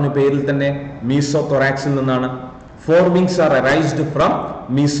കൃത്യമായിട്ട് പറഞ്ഞു, പേരിൽ തന്നെ, മീസോതൊറാക്സിൽ നിന്നാണ്. ഫോർവിങ്സ് ആർ അറൈസ്ഡ് ഫ്രം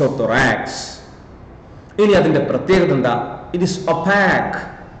മീസോതൊറാക്സ്. ഇനി അതിന്റെ പ്രത്യേകത എന്താ? It is ഒപാക്.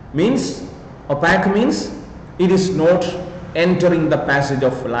 Means it is not entering the passage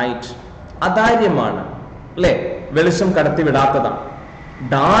of light. അതാര്യമാണ് അല്ലെ? വെളിച്ചം കടത്തി വിടാത്തതാണ്,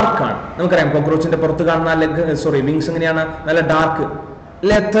 ഡാർക്കാണ്. നമുക്കറിയാം കോക്രോച്ചിന്റെ പുറത്ത് കാണുന്ന വിങ്സ് എങ്ങനെയാണ്? നല്ല ഡാർക്ക്,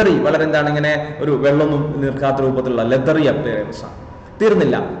 ലെതറി, വളരെ എന്താണ്, ഇങ്ങനെ ഒരു വെള്ളമൊന്നും നിൽക്കാത്ത രൂപത്തിലുള്ള ലെതറി അപ്പിയറൻസ് ആണ്.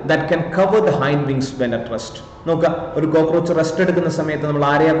 തീർന്നില്ല, that can cover the hind wings when at rest. നോക്കുക, ഒരു കോക്രോച്ച് റെസ്റ്റ് എടുക്കുന്ന സമയത്ത് നമ്മൾ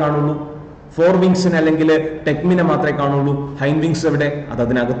ആരെയാ കാണുള്ളൂ? ഫോർവിങ്സിന് അല്ലെങ്കിൽ ടെക്മിനെ മാത്രമേ കാണുള്ളൂ. ഹൈൻഡ് വിങ്സ് എവിടെ? അത്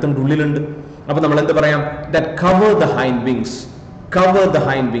അതിനകത്തുണ്ട്, ഉള്ളിലുണ്ട്. അപ്പൊ നമ്മൾ എന്ത് പറയാം? That cover the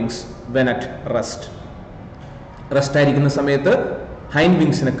hind wings when at rest. Rest ആയിരിക്കുന്ന സമയത്ത് ഹൈൻഡ്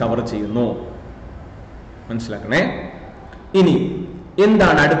വിങ്സിനെ കവർ ചെയ്യുന്നു. മനസ്സിലാക്കണേ. ഇനി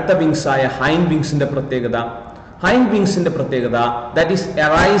എന്താണ് അടുത്ത വിങ്സ് ആയ ഹൈൻഡ് വിങ്സിന്റെ പ്രത്യേകത? ഹൈൻഡ് വിങ്സിന്റെ പ്രത്യേകത ദാറ്റ് ഈസ്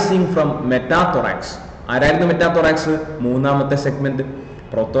അറൈസിംഗ് ഫ്രം മെറ്റാതൊറാക്സ്. ആരായിരുന്നു മെറ്റാതൊറാക്സ്? മൂന്നാമത്തെ സെഗ്മെന്റ്.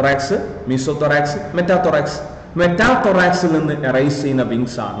 പ്രോതൊറാക്സ്, മീസോതൊറാക്സ്, മെറ്റാതൊറാക്സ്. മെറ്റാതൊറാക്സിൽ നിന്ന് അറൈസ് ചെയ്യുന്ന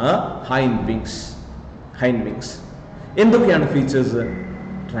വിങ്സ് ആണ് ഹൈൻഡ് വിങ്സ്. എന്തൊക്കെയാണ് ഫീച്ചേഴ്സ്?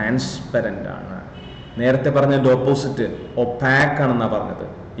 ട്രാൻസ്പെറന്റ് ആണ്. നേരത്തെ പറഞ്ഞതിന്റെ ഓപ്പോസിറ്റ് ഒപാക് ആണെന്നാണ് പറഞ്ഞത്.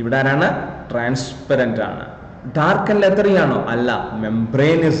 ഇവിടെ ആരാണ്? ട്രാൻസ്പെറന്റ് ആണ്. ഡാർക്ക് ആൻഡ് ലെതറി ആണോ? അല്ല,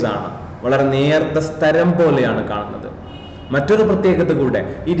 മെംബ്രേനസ് ആണ്. വളരെ നേർത്ത സ്ഥലം പോലെയാണ് കാണുന്നത്. മറ്റൊരു പ്രത്യേകത കൂടെ,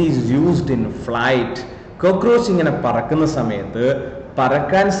 it is used in flight. Cockroach ഇങ്ങനെ പറക്കുന്ന സമയത്ത്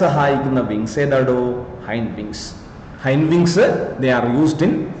പറക്കാൻ സഹായിക്കുന്ന wings ഏതാടോ? Hind wings. They are used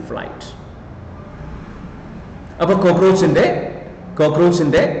in flight. അപ്പൊ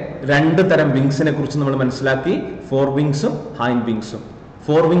കോക്രോച്ചിന്റെ 2 തരം വിങ്സിനെ കുറിച്ച് നമ്മൾ മനസ്സിലാക്കി. Four വിങ്സും hind വിങ്സും.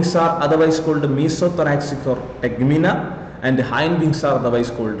 Four wings R otherwise called mesothoracic or tegmina, and hind wings are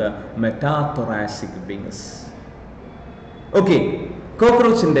otherwise called metathoracic wings. Okay,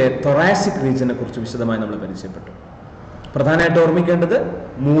 കോക്രോച്ചിന്റെ thoracic region കുറിച്ച് വിശദമായി നമ്മൾ പരിചയപ്പെട്ടു. പ്രധാനമായിട്ട് ഓർമ്മിക്കേണ്ടത്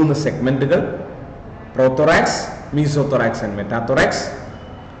 3 സെഗ്മെന്റുകൾ, പ്രോതൊറാക്സ്, മീസോതൊറാക്സ് ആൻഡ് മെറ്റാതൊറാക്സ്.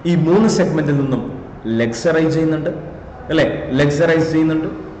 ഈ 3 സെഗ്മെന്റിൽ നിന്നും ലെഗ്സ് അറൈസ് ചെയ്യുന്നുണ്ട് അല്ലേ, ലെഗ്സ് അറൈസ് ചെയ്യുന്നുണ്ട്.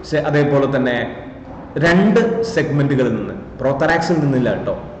 അതേപോലെ തന്നെ 2 സെഗ്മെന്റുകളിൽ നിന്ന്, പ്രോതൊറാക്സിൽ നിന്നില്ല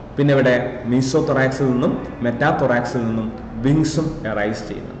കേട്ടോ, പിന്നെ ഇവിടെ മീസോതൊറാക്സിൽ നിന്നും മെറ്റാതൊറാക്സിൽ നിന്നും വിങ്സും അറൈസ്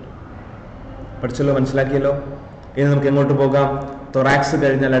ചെയ്യുന്നുണ്ട്. പഠിച്ചല്ലോ, മനസ്സിലാക്കിയല്ലോ. ഇനി നമുക്ക് എങ്ങോട്ട് പോകാം? തൊറാക്സ്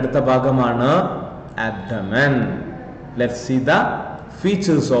കഴിഞ്ഞാൽ അടുത്ത ഭാഗമാണ് abdomen. Let's see the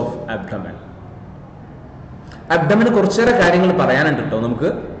features of abdomen. അബ്ഡമന് കുറച്ചേറെ കാര്യങ്ങൾ പറയാനുണ്ട് കേട്ടോ നമുക്ക്.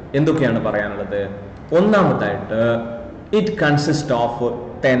 എന്തൊക്കെയാണ് പറയാനുള്ളത്? ഒന്നാമതായിട്ട് ഇറ്റ് കൺസിസ്റ്റ് ഓഫ്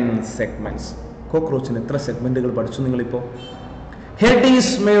 10 സെഗ്മെന്റ്സ്. കോക്രോച്ചിന് എത്ര സെഗ്മെന്റുകൾ പഠിച്ചു നിങ്ങളിപ്പോ? Head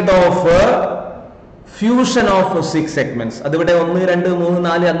is made of fusion of 6 segments. അതിവിടെ 1, 2, 3,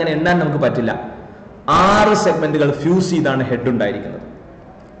 4 അങ്ങനെ എണ്ണാൻ നമുക്ക് പറ്റില്ല. 6 സെഗ്മെന്റുകൾ ഫ്യൂസ് ചെയ്താണ് ഹെഡ് ഉണ്ടായിരിക്കുന്നത്.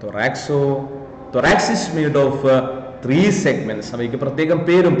 Thorax is made of 3 segments. അവയ്ക്ക് പ്രത്യേകം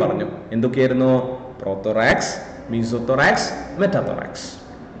പേരും പറഞ്ഞു. എന്തൊക്കെയായിരുന്നു? പ്രോതൊറാക്സ്, മീസോതൊറാക്സ്, മെറ്റാതൊറാക്സ്.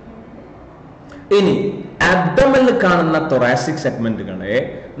 ഇനി അബ്ഡമനിൽ കാണുന്ന തൊറാസിക് സെഗ്മെന്റുകളെ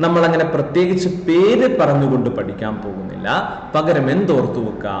നമ്മൾ അങ്ങനെ പ്രത്യേകിച്ച് പേര് പറഞ്ഞുകൊണ്ട് പഠിക്കാൻ പോകുന്നില്ല. പകരം എന്തോർത്തു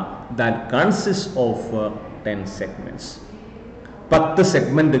വെക്കുക? That consist of 10 segments. 10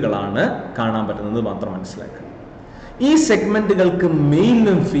 സെഗ്മെന്റുകളാണ് കാണാൻ പറ്റുന്നത് മാത്രം മനസ്സിലാക്കുക. ഈ സെഗ്മെന്റുകൾക്ക്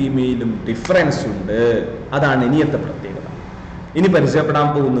മെയിലും ഫീമെയിലും ഡിഫറൻസ് ഉണ്ട്. അതാണ് ഇനിയത്തെ പ്രത്യേകത. ഇനി പരിചയപ്പെടാൻ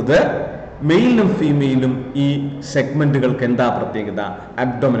പോകുന്നത് മെയിലും ഫീമെയിലും ഈ സെഗ്മെന്റുകൾക്ക് എന്താ പ്രത്യേകത,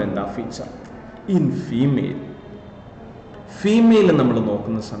 അബ്ഡോമൻ എന്താ ഫീച്ചർ. ഇൻ ഫീമെയിൽ നമ്മൾ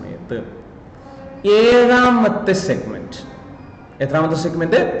നോക്കുന്ന സമയത്ത് 7ാമത്തെ സെഗ്മെന്റ്, എത്രാമത്തെ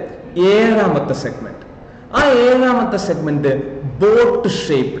സെഗ്മെന്റ്? 7ാമത്തെ സെഗ്മെന്റ്. ആ 7ാമത്തെ സെഗ്മെന്റ് ബോട്ട്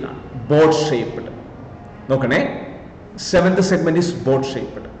ഷേപ്ഡ് ആണ്. ബോട്ട് ഷേപ്ഡ് നോക്കണേ. 7th segment is boat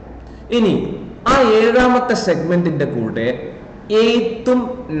shaped. ഇനി ആ 7ാമത്തെ സെഗ്മെന്റിന്റെ കൂടെ 8th,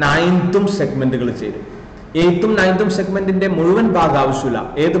 9th സെഗ്മെന്റുകൾ ചേരും. 8th, 9th സെഗ്മെന്റിന്റെ മുഴുവൻ ഭാഗം ആവശ്യമില്ല.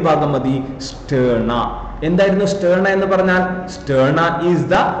 ഏത് ഭാഗം മതി? സ്റ്റേർണ. എന്തായിരുന്നു സ്റ്റേർണ എന്ന് പറഞ്ഞാൽ? സ്റ്റേർണ is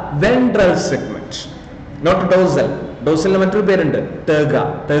the ventral segment, not dorsal. ഡോസലിന് മറ്റൊരു പേരുണ്ട്,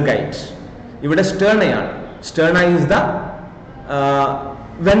 ടേഗൈറ്റ്. ഇവിടെ സ്റ്റേർണയാണ്. സ്റ്റേർണ is the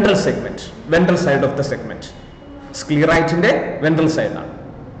ventral segment, ventral side of the segment. സ്ക്ലീറൈറ്റിന്റെ ventral സൈഡാണ്.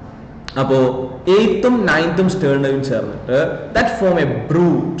 അപ്പോ 8th, 9th സ്റ്റേർണയും ചേർന്നിട്ട് that form A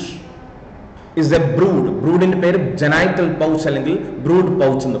brood. Is A brood. ബ്രൂഡിന്റെ പേര് ജനൈറ്റൽ പൗച്ച് അല്ലെങ്കിൽ ബ്രൂഡ്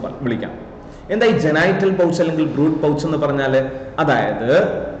പൗച്ച് എന്ന് വിളിക്കാം. എന്താ ഈ ജനൈറ്റൽ പൗച്ച് അല്ലെങ്കിൽ ബ്രൂഡ് പൗച്ച് എന്ന് പറഞ്ഞാൽ? അതായത്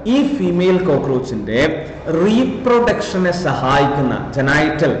ഈ ഫീമെയിൽ കോക്രോച്ചിന്റെ റീപ്രൊഡക്ഷനെ സഹായിക്കുന്ന,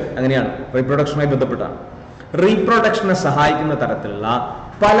 ജനൈറ്റൽ അങ്ങനെയാണ്, റീപ്രൊഡക്ഷനുമായി ബന്ധപ്പെട്ടാണ്, റീപ്രൊഡക്ഷനെ സഹായിക്കുന്ന തരത്തിലുള്ള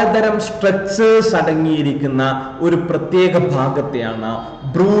പലതരം സ്ട്രക്ചേഴ്സ് അടങ്ങിയിരിക്കുന്ന ഒരു പ്രത്യേക ഭാഗത്തെയാണ്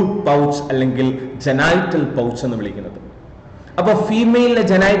ബ്രൂഡ് പൗച്ച് അല്ലെങ്കിൽ ജനൈറ്റൽ പൗച്ച് എന്ന് വിളിക്കുന്നത്. അപ്പൊ ഫീമെയിലിന്റെ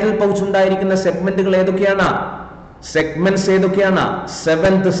ജനൈറ്റൽ പൗച്ച് ഉണ്ടായിരിക്കുന്ന സെഗ്മെന്റുകൾ ഏതൊക്കെയാണ്? സെഗ്മെന്റ്സ് ഏതൊക്കെയാണ്?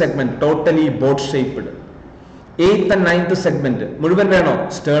 7th segment totally boat shaped. 8th and 9th segment മുഴുവൻ വേണോ?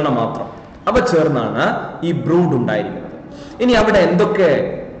 സ്റ്റേർണ മാത്രം. അവ ചേർന്നാണ് ഈ ബ്രൂഡ് ഉണ്ടായിരിക്കുന്നത്. ഇനി അവിടെ എന്തൊക്കെ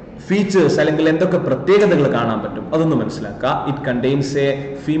ഫീച്ചേഴ്സ് അല്ലെങ്കിൽ എന്തൊക്കെ പ്രത്യേകതകൾ കാണാൻ പറ്റും അതൊന്ന് മനസ്സിലാക്കുക. It contains A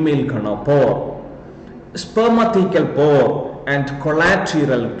female ഗണോപോർ, സ്പെർമത്തീക്കൽ pore and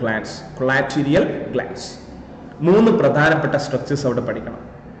കൊളാറ്റീരിയൽ glance. കൊളാറ്റീരിയൽ glance 3 പ്രധാനപ്പെട്ട സ്ട്രക്ചേഴ്സ് അവിടെ പഠിക്കണം.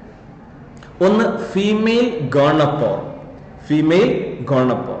 ഒന്ന് ഫീമെയിൽ ഗോണപ്പോർ. ഫീമെയിൽ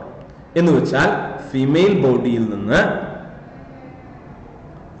ഗോണപ്പോർ എന്ന് വെച്ചാൽ ഫീമെയിൽ ബോഡിയിൽ നിന്ന്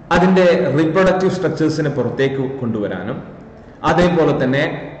അതിന്റെ റീപ്രൊഡക്റ്റീവ് സ്ട്രക്ചേഴ്സിനെ പുറത്തേക്ക് കൊണ്ടുവരാനും അതേപോലെ തന്നെ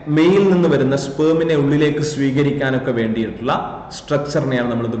മെയിൽ നിന്ന് വരുന്ന സ്പേമിനെ ഉള്ളിലേക്ക് സ്വീകരിക്കാനൊക്കെ വേണ്ടിയിട്ടുള്ള സ്ട്രക്ചറിനെയാണ്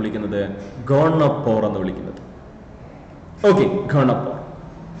നമ്മൾ ഇത് വിളിക്കുന്നത് ഗോണപ്പോർ എന്ന് വിളിക്കുന്നത്. Okay, ഗോണപ്പോർ,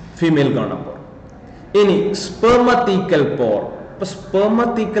 female ഗോണപ്പോർ. ഇനി സ്പെർമത്തീക്കൽ പോർ. ഇപ്പൊ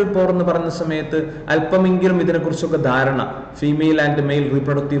സ്പെർമത്തീക്കൽ പോർ എന്ന് പറയുന്ന സമയത്ത് അല്പമെങ്കിലും ഇതിനെക്കുറിച്ചൊക്കെ ധാരണ, ഫീമെയിൽ ആൻഡ് മെയിൽ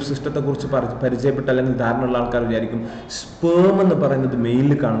റീപ്രൊഡക്റ്റീവ് സിസ്റ്റത്തെ കുറിച്ച് പരിചയപ്പെട്ട അല്ലെങ്കിൽ ധാരണയുള്ള ആൾക്കാർ വിചാരിക്കും സ്പേം എന്ന് പറയുന്നത്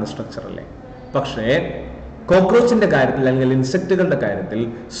മെയിലിൽ കാണുന്ന സ്ട്രക്ചർ അല്ലേ. പക്ഷേ കോക്രോച്ചിന്റെ കാര്യത്തിൽ അല്ലെങ്കിൽ ഇൻസെക്റ്റുകളുടെ കാര്യത്തിൽ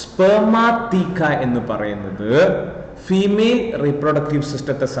സ്പെർമാത്തീക്ക എന്ന് പറയുന്നത് ഫീമെയിൽ റീപ്രൊഡക്റ്റീവ്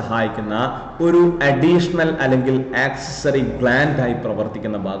സിസ്റ്റത്തെ സഹായിക്കുന്ന ഒരു അഡീഷണൽ അല്ലെങ്കിൽ ആക്സസറി ഗ്ലാൻഡ് ആയി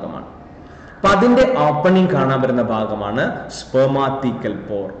പ്രവർത്തിക്കുന്ന ഭാഗമാണ്. അപ്പൊ അതിന്റെ ഓപ്പണിംഗ് കാണാൻ വരുന്ന ഭാഗമാണ് സ്പെർമാത്തീക്കൽ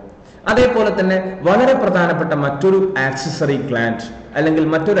പോർ. അതേപോലെ തന്നെ വളരെ പ്രധാനപ്പെട്ട മറ്റൊരു ആക്സസറി ഗ്ലാൻഡ് അല്ലെങ്കിൽ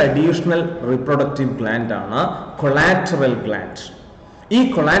മറ്റൊരു അഡീഷണൽ റീപ്രൊഡക്റ്റീവ് ഗ്ലാൻഡ് ആണ് കൊളാറ്ററൽ ഗ്ലാൻഡ്. ഈ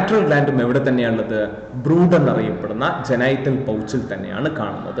കൊളാറ്ററൽ ഗ്ലാൻഡും എവിടെ തന്നെയാണുള്ളത്? ബ്രൂഡ് എന്നറിയപ്പെടുന്ന ജനൈറ്റൽ പൗച്ചിൽ തന്നെയാണ്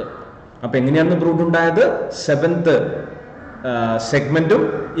കാണുന്നത്. അപ്പൊ എങ്ങനെയാണ് ബ്രൂഡ് ഉണ്ടായത്? 7th സെഗ്മെന്റും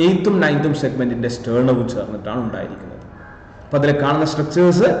 8th ഉം 9th ഉം സെഗ്മെന്റിന്റെ സ്റ്റേർണവും ചേർന്നിട്ടാണ് ഉണ്ടായിരിക്കുന്നത്. അപ്പൊ അതിൽ കാണുന്ന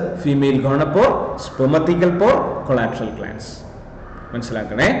സ്ട്രക്ചേഴ്സ് ഫീമെയിൽ ഗോണപ്പോർ, സ്പെർമത്തിക്കൽ പോർ, കൊളാട്രൽ ഗ്ലാൻഡ്സ്.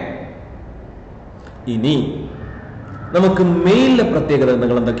 മനസ്സിലാക്കണേ. ഇനി നമുക്ക് മെയിലിലെ പ്രത്യേകത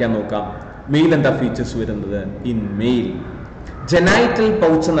നിങ്ങൾ എന്തൊക്കെയാന്ന് നോക്കാം. മെയിൽ എന്താ ഫീച്ചേഴ്സ് വരുന്നത്? ഇൻ മെയിൽ ജെനൈറ്റൽ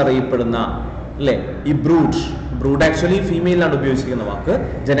പൗച്ച് എന്നറിയപ്പെടുന്ന അല്ലെ ഈ ബ്രൂഡ് ആക്ച്വലി ഫീമെയിലാണ് ഉപയോഗിച്ചിരിക്കുന്ന വാക്ക്.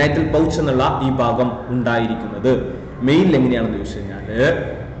 ജെനൈറ്റൽ പൗച്ച് എന്നുള്ള ഈ ഭാഗം ഉണ്ടായിരിക്കുന്നത് മെയിൽ എങ്ങനെയാണെന്ന് ചോദിച്ചു കഴിഞ്ഞാല്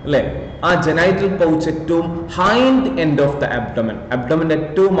അല്ലെ ആ ജെനൈറ്റൽ പൗച്ച് ഏറ്റവും ഹൈൻഡ് എൻഡ് ഓഫ് ദ അബ്ഡമന്റെ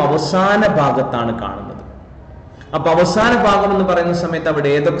ഏറ്റവും അവസാന ഭാഗത്താണ് കാണുന്നത്. അപ്പൊ അവസാന ഭാഗം എന്ന് പറയുന്ന സമയത്ത് അവിടെ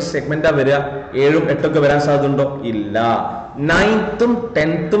ഏതൊക്കെ സെഗ്മെന്റാ വരിക? 7ഉം 8ഉം വരാൻ സാധ്യതയുണ്ടോ? ഇല്ല. 9th ഉം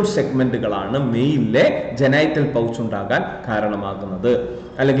 10th ഉം സെഗ്മെന്റുകളാണ് മെയിലിലെ ജെനൈറ്റൽ പൗച്ച് ഉണ്ടാകാൻ കാരണമാകുന്നത്.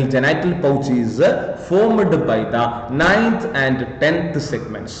 അല്ലെങ്കിൽ genital pouch is formed by the 9th and 10th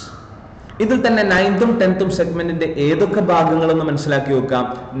segments. ഇതിൽ തന്നെ 9th ഉം 10th ഉം സെഗ്മെന്റിന്റെ ഏതൊക്കെ ഭാഗങ്ങളെന്ന് മനസ്സിലാക്കി വെക്കാം.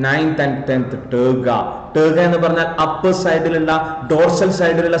 9th and 10th ടേഗ എന്ന് പറഞ്ഞാൽ അപ്പർ സൈഡിലുള്ള ഡോർസൽ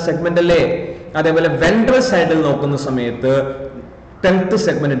സൈഡിലുള്ള സെഗ്മെന്റ് അല്ലേ. അതേപോലെ വെൻട്രൽ സൈഡിൽ നോക്കുന്ന സമയത്ത് 10th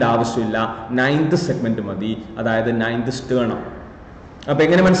സെഗ്മെന്റിന്റെ ആവശ്യമില്ല, 9th സെഗ്മെന്റ് മതി. അതായത് 9th സ്റ്റേർണം. അപ്പൊ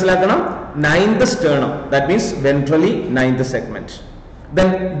എങ്ങനെ മനസ്സിലാക്കണം? 9th sternum, that means ventrally 9th segment, then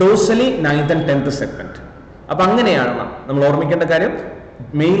dorsally 9th and 10th segment. അപ്പൊ അങ്ങനെയാണ് നമ്മൾ ഓർമ്മിക്കേണ്ട കാര്യം.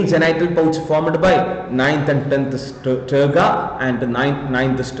 Male genital pouch formed by 9th and 10th terga and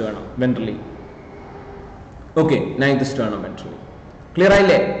 9th sternum ventrally. Okay, 9th sternum ventrally. Clear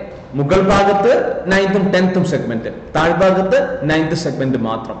ആയില്ലേ? മുകൾ ഭാഗത്ത് 9th ഉം 10th ഉം സെഗ്മെന്റ്, താഴ്ഭാഗത്ത് 9th സെഗ്മെന്റ്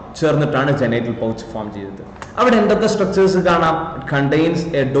മാത്രം ചേർന്നിട്ടാണ് ജെനൈറ്റൽ പൗച്ച് ഫോം ചെയ്തത്. അവിടെ എന്തൊക്കെ സ്ട്രക്ചേഴ്സ് കാണാം? It contains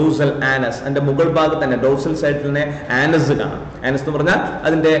A dorsal Anas. അതിന്റെ മുകൾ ഭാഗത്ത് തന്നെ ഡോർസൽ സൈഡിൽ തന്നെ ആനസ് കാണാം. ആനസ് എന്ന് പറഞ്ഞാൽ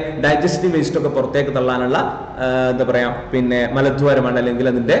അതിന്റെ ഡൈജസ്റ്റീവ് വേസ്റ്റ് ഒക്കെ പുറത്തേക്ക് തള്ളാനുള്ള എന്താ പറയാ പിന്നെ മലദ്വാരമാണ്, അല്ലെങ്കിൽ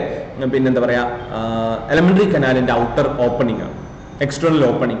അതിന്റെ പിന്നെ എന്താ പറയാ എലിമെന്ററി കനാലിന്റെ ഔട്ടർ ഓപ്പണിംഗ് ആണ്, എക്സ്റ്റേണൽ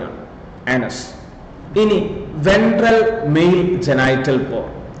ഓപ്പണിംഗ് ആണ് ആനസ്. ഇനി വെൻട്രൽ മെയിൽ ജെനൈറ്റൽ പോർ,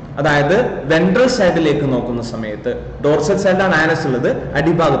 അതായത് വെൻട്രൽ സൈഡിലേക്ക് നോക്കുന്ന സമയത്ത് ഡോർസൽ സൈഡിലാണ് ആനസ് ഉള്ളത്,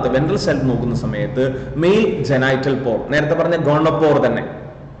 അടിഭാഗത്ത് വെൻട്രൽ സൈഡ് നോക്കുന്ന സമയത്ത് മെയിൽ ജെനൈറ്റൽ പോർ, നേരത്തെ പറഞ്ഞ ഗോണപ്പോർ തന്നെ.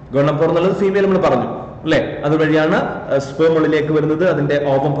 ഗോണപ്പോർ എന്നുള്ളത് ഫീമെയിൽ നമ്മൾ പറഞ്ഞു അല്ലെ, അതുവഴിയാണ് സ്പേം ഉള്ളിലേക്ക് വരുന്നത്, അതിന്റെ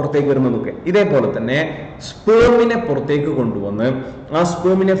ഓവം പുറത്തേക്ക് വരുന്നതൊക്കെ. ഇതേപോലെ തന്നെ സ്പേമിനെ പുറത്തേക്ക് കൊണ്ടുവന്ന് ആ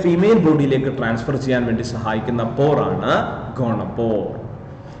സ്പേമിനെ ഫീമെയിൽ ബോഡിയിലേക്ക് ട്രാൻസ്ഫർ ചെയ്യാൻ വേണ്ടി സഹായിക്കുന്ന പോറാണ് ഗോണപ്പോർ.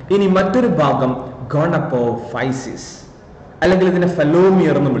 ഇനി മറ്റൊരു ഭാഗം ഗോണപ്പോഫൈസിസ്, അല്ലെങ്കിൽ ഇതിനെ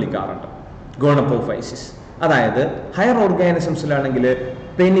ഫെലോമിയർ എന്ന് വിളിക്കാറുണ്ട്. ഗോണപ്പോഫൈസിസ് അതായത് ഹയർ ഓർഗാനിസംസിലാണെങ്കിൽ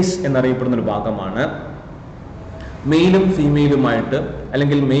പെനിസ് എന്നറിയപ്പെടുന്ന ഒരു ഭാഗമാണ്. മെയിലും ഫീമെയിലുമായിട്ട്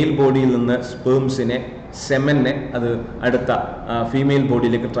അല്ലെങ്കിൽ മെയിൽ ബോഡിയിൽ നിന്ന് സ്പേംസിനെ സെമനെ അത് അടുത്ത ഫീമെയിൽ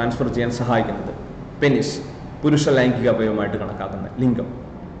ബോഡിയിലേക്ക് ട്രാൻസ്ഫർ ചെയ്യാൻ സഹായിക്കുന്നത് പെനിസ്, പുരുഷ ലൈംഗിക അവയവമായിട്ട് കണക്കാക്കുന്ന ലിംഗം.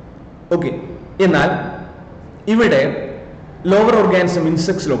 ഓക്കെ. എന്നാൽ ഇവിടെ ലോവർ ഓർഗാനിസം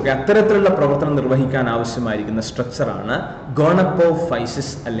ഇൻസെക്ട്സിലൊക്കെ അത്തരത്തിലുള്ള പ്രവർത്തനം നിർവഹിക്കാൻ ആവശ്യമായിരിക്കുന്ന സ്ട്രക്ചറാണ്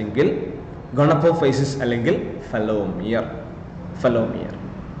ഗോണപ്പോഫൈസിസ് അല്ലെങ്കിൽ ഫെലോമിയർ.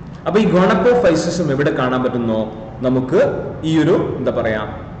 അപ്പൊ ഈ ഗോണപ്പോഫൈസിസും എവിടെ കാണാൻ പറ്റുന്നോ? നമുക്ക് ഈ ഒരു എന്താ പറയാ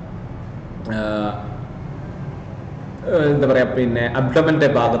പിന്നെ അബ്ഡമന്റെ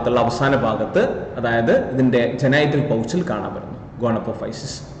ഭാഗത്തുള്ള അവസാന ഭാഗത്ത്, അതായത് ഇതിന്റെ ജെനൈറ്റൽ പൗച്ചിൽ കാണാൻ പറ്റുന്നു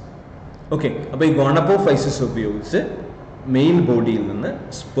ഗോണപ്പോഫൈസിസ്. ഓക്കെ. അപ്പൊ ഈ ഗോണപ്പോഫൈസിസ് ഉപയോഗിച്ച് മെയിൽ ബോഡിയിൽ നിന്ന്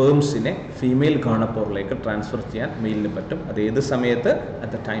സ്പേംസിനെ ഫീമെയിൽ ഗോണപ്പോറിലേക്ക് ട്രാൻസ്ഫർ ചെയ്യാൻ മെയിലിന് പറ്റും. അത് ഏത് സമയത്ത്?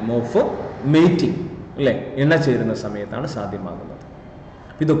 At the time of mating അല്ലെ, എണ്ണ ചേരുന്ന സമയത്താണ് സാധ്യമാകുന്നത്.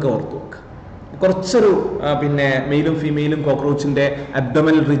 ഇതൊക്കെ ഓർത്തു വെക്കുക. കുറച്ചൊരു പിന്നെ മെയിലും ഫീമെയിലും കോക്രോച്ചിന്റെ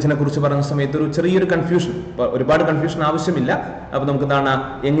അബ്ഡോമിനൽ റീജിയനെ കുറിച്ച് പറയുന്ന സമയത്ത് ഒരു ചെറിയൊരു കൺഫ്യൂഷൻ, ഒരുപാട് കൺഫ്യൂഷൻ ആവശ്യമില്ല. അപ്പൊ നമുക്ക് എന്താണ്,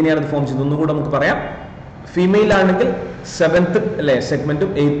 എങ്ങനെയാണ് ഇത് ഫോം ചെയ്തത് ഒന്നുകൂടെ നമുക്ക് പറയാം. ഫീമെയിൽ ആണെങ്കിൽ 7th അല്ലെ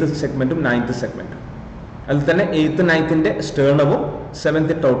സെഗ്മെന്റും 8th സെഗ്മെന്റും 9th സെഗ്മെന്റും, അതിൽ തന്നെ 8th 9th സ്റ്റേർണവും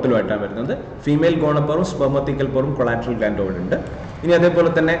 7th ടോട്ടലുമായിട്ടാണ് വരുന്നത്. ഫീമെയിൽ ഗോണപ്പോറും സ്പെർമത്തിക്കൽ പോറും കൊളാട്രൽ ഗ്ലാൻഡും ഉണ്ട്. ഇനി അതേപോലെ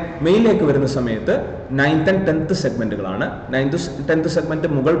തന്നെ മെയിലേക്ക് വരുന്ന സമയത്ത് 9th and 10th സെഗ്മെന്റുകളാണ്. 9th 10th segment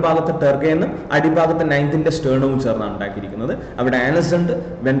മുകൾ ഭാഗത്ത് ടെർഗയെന്നും അടിഭാഗത്ത് 9th സ്റ്റേർണവും ചേർന്നാണ് ഉണ്ടാക്കിയിരിക്കുന്നത്. അവിടെ ആനസ് ഉണ്ട്,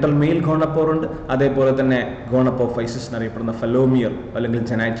 വെൻട്രൽ മെയിൽ ഗോണപ്പോർ ഉണ്ട്, അതേപോലെ തന്നെ ഗോണപ്പോഫൈസിസ് എന്നറിയപ്പെടുന്ന ഫെലോമിയർ അല്ലെങ്കിൽ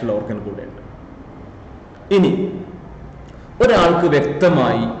ജെനൈറ്റൽ ഓർഗൻ കൂടെ ഉണ്ട്. ഇനി ഒരാൾക്ക്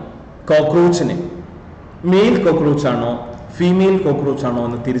വ്യക്തമായി കോക്രോച്ചിനെ മെയിൽ കോക്രോച്ച് ആണോ ഫീമെയിൽ കോക്രോച്ച് ആണോ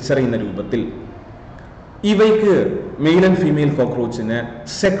എന്ന് തിരിച്ചറിയുന്ന രൂപത്തിൽ ഇവയ്ക്ക് male and female കോക്രോച്ചിന്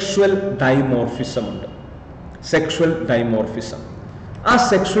sexual dimorphism ഉണ്ട്. സെക്ഷുവൽ ഡൈമോർഫിസം, ആ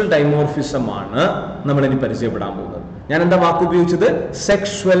സെക്ഷുവൽ ഡൈമോർഫിസം ആണ് നമ്മൾ ഇനി പരിചയപ്പെടാൻ പോകുന്നത്. ഞാൻ എന്താ വാക്ക് ഉപയോഗിച്ചത്?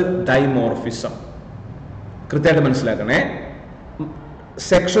 Sexual dimorphism. കൃത്യമായിട്ട് മനസ്സിലാക്കണേ.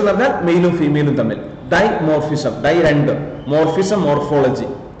 സെക്ഷൽ എന്ന് പറഞ്ഞാൽ മെയിലും ഫീമെയിലും തമ്മിൽ, ഡൈമോർഫിസം, ഡൈ രണ്ട്, മോർഫിസം മോർഫോളജി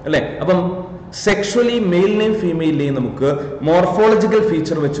അല്ലെ. അപ്പം സെക്ഷുവലി മെയിലിനെയും ഫീമെയിലിനെയും നമുക്ക് മോർഫോളജിക്കൽ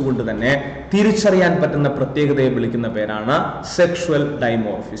ഫീച്ചർ വെച്ചുകൊണ്ട് തന്നെ തിരിച്ചറിയാൻ പറ്റുന്ന പ്രത്യേകതയെ വിളിക്കുന്ന പേരാണ് സെക്ഷുവൽ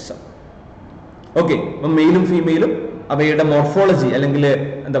ഡൈമോർഫിസം. ഓക്കെ, അപ്പം മെയിലും ഫീമെയിലും അവയുടെ മോർഫോളജി അല്ലെങ്കിൽ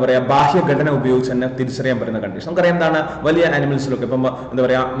എന്താ പറയുക ബാഹ്യഘടന ഉപയോഗിച്ച് തന്നെ തിരിച്ചറിയാൻ പറ്റുന്ന കണ്ടീഷൻ. നമുക്കറിയാം എന്താണ് വലിയ ആനിമൽസിലൊക്കെ ഇപ്പം എന്താ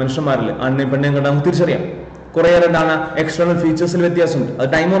പറയുക മനുഷ്യന്മാരിൽ ആണിനെയും പെണ്ണെയും കണ്ടാൽ നമുക്ക് തിരിച്ചറിയാം. കുറേയേറെ എന്താണ് എക്സ്റ്റേണൽ ഫീച്ചേഴ്സിൽ വ്യത്യാസമുണ്ട്, അത്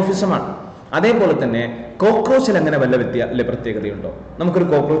ഡൈമോർഫിസമാണ്. അതേപോലെ തന്നെ കോക്രോച്ചിൽ അങ്ങനെ വല്ല പ്രത്യേകതയുണ്ടോ? നമുക്കൊരു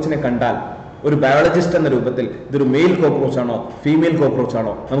കോക്രോച്ചിനെ കണ്ടാൽ ഒരു ബയോളജിസ്റ്റ് എന്ന രൂപത്തിൽ ഇതൊരു മെയിൽ കോക്രോച്ച് ആണോ ഫീമെയിൽ കോക്രോച്ച്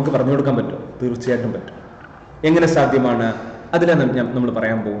ആണോ നമുക്ക് പറഞ്ഞു കൊടുക്കാൻ പറ്റുമോ? തീർച്ചയായിട്ടും പറ്റും. എങ്ങനെ സാധ്യമാണ്? അതിലാണ് നമ്മൾ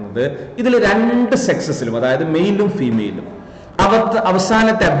പറയാൻ പോകുന്നത്. ഇതിൽ രണ്ട് സെക്സസിലും, അതായത് മെയിലും ഫീമെയിലും,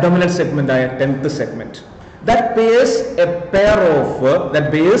 അവസാനത്തെ അബ്ഡോമിനൽ സെഗ്മെന്റ് ആയ 10th segment that bears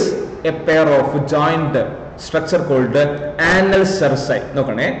a pair of joined structure called anal cerci.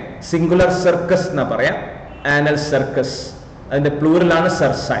 നോക്കണേ, സിംഗുലർ സർക്കസ് എന്നാ പറയാ, ആനൽ സർക്കസ്, അതിന്റെ പ്ലൂറൽ ആണ്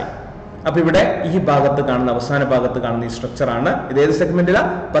cerci. അപ്പൊ ഇവിടെ ഈ ഭാഗത്ത് കാണുന്ന അവസാന ഭാഗത്ത് കാണുന്ന ഈ സ്ട്രക്ചർ ആണ് ഇത്. ഏത് സെഗ്മെന്റിലാ?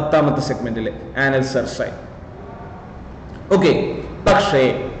 10th സെഗ്മെന്റില് anal cerci. ഓക്കെ, പക്ഷേ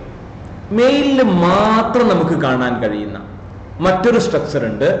മെയിലില് മാത്രം നമുക്ക് കാണാൻ കഴിയുന്ന മറ്റൊരു സ്ട്രക്ചർ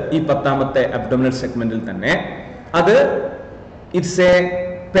ഉണ്ട് ഈ 10th അബ്ഡോമിനൽ സെഗ്മെന്റിൽ തന്നെ. അത് it's A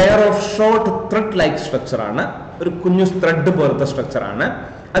pair of short thread like structure ആണ്, ഒരു കുഞ്ഞു ത്രെഡ് പോലത്തെ സ്ട്രക്ചർ ആണ്.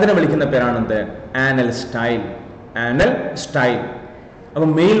 അതിനെ വിളിക്കുന്ന പേരാണ് എന്ത്? Anal style. Anal style. അപ്പൊ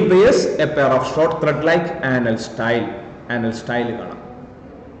mail base A pair of short thread like anal style. Anal style കാണാം.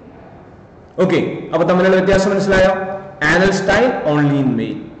 ഓക്കെ, അപ്പൊ തമ്മിലുള്ള വ്യത്യാസം മനസ്സിലായോ? Anal style only in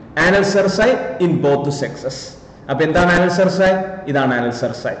mail, anal cerci in both sexes. അപ്പൊ എന്താണ് ആനൽ cerci? ഇതാണ് anal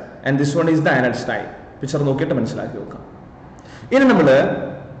cerci and this one is the anal style. Picture നോക്കിയിട്ട് മനസ്സിലാക്കി നോക്കാം. ഇനി നമ്മള്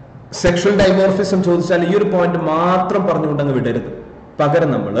സെക്ഷൽ ഡൈമോർഫിസം ചോദിച്ചാൽ ഈ ഒരു പോയിന്റ് മാത്രം പറഞ്ഞുകൊണ്ടങ്ങ് വിടരുത്. പകരം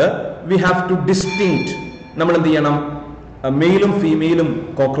നമ്മള് വി ഹാവ് ടു ഡിസ്റ്റിങ്ക്റ്റ്, നമ്മൾ എന്ത് ചെയ്യണം? മെയിലും ഫീമെയിലും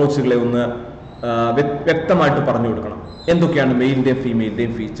കോക്രോച്ചുകളെ ഒന്ന് വ്യക്തമായിട്ട് പറഞ്ഞു കൊടുക്കണം. എന്തൊക്കെയാണ് മെയിലിന്റെയും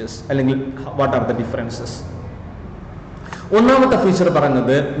ഫീമെയിലിന്റെയും ഫീച്ചേഴ്സ്, അല്ലെങ്കിൽ വാട്ട് ആർ ദ ഡിഫറൻസസ്. ഒന്നാമത്തെ ഫീച്ചർ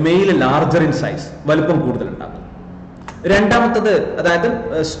പറയുന്നത് മെയിൽ ലാർജർ ഇൻ സൈസ്, വലുപ്പം കൂടുതൽ ഉണ്ടാകും. രണ്ടാമത്തത്, അതായത്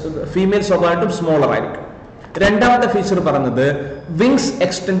ഫീമെയിൽ സ്വാഭാവികമായിട്ടും സ്മോളർ ആയിരിക്കും. രണ്ടാമത്തെ ഫീച്ചർ പറയുന്നത് wings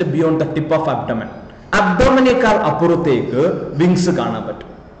extend beyond the tip of abdomen. അബ്ഡോമനേക്കാൾ അപ്പുറത്തേക്ക് വിങ്സ് കാണാൻ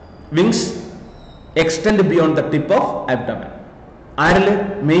പറ്റും. Wings extend beyond the tip of abdomen. ആരില്?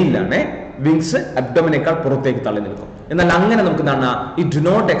 മെയിലാണ് wings അബ്ഡോമനേക്കാൾ പുറത്തേക്ക് തള്ളി നിൽക്കും. എന്നാൽ അങ്ങനെ നമുക്ക് എന്താണ്? It do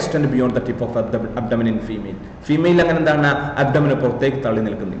not extend beyond the tip of abdomen in female. Female അങ്ങനെ എന്താണ്? അബ്ഡോമന് പുറത്തേക്ക് തള്ളി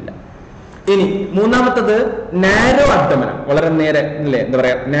നിൽക്കുന്നില്ല. ഇനി മൂന്നാമത്തത് നാരോ അബ്ഡോമനം, വളരെ നേരെ അല്ലേ, എന്താ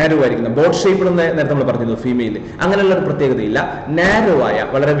പറയാ, നാരോ ആയിരിക്കുന്ന ബോട്ട് ഷേപ്പ് നേരത്തെ നമ്മൾ പറഞ്ഞിരുന്നു ഫീമെയിൽ. അങ്ങനെയുള്ള ഒരു പ്രത്യേകതയില്ല. നാരോ ആയ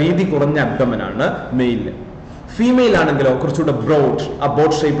വളരെ വീതി കുറഞ്ഞ അബ്ഡോമനാണ് മെയിലിന്. ഫീമെയിൽ ആണെങ്കിലോ കുറച്ചുകൂടെ ബ്രോഡ്, ആ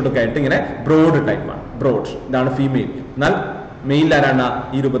ബോട്ട് ഷേപ്പ് ഒക്കെ ആയിട്ട് ഇങ്ങനെ ബ്രോഡ് ടൈപ്പാണ്. ബ്രോഡ്, ഇതാണ് ഫീമെയിൽ. എന്നാൽ മെയിൽ ആരാണ്?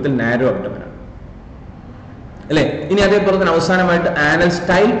 ഈ രൂപത്തിൽ നാരോ അബ്ഡോമനാണ് അല്ലെ. ഇനി അതേപോലെ തന്നെ അവസാനമായിട്ട് ആനൽ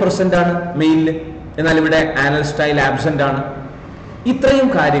സ്റ്റൈൽ പ്രസന്റ് ആണ് മെയിലില്, എന്നാൽ ഇവിടെ ആനൽ സ്റ്റൈൽ ആബ്സെന്റ് ആണ്. ഇത്രയും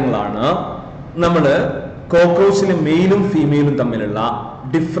കാര്യങ്ങളാണ് നമ്മൾ കോക്രോച്ചിലും മെയിലും ഫീമെയിലും തമ്മിലുള്ള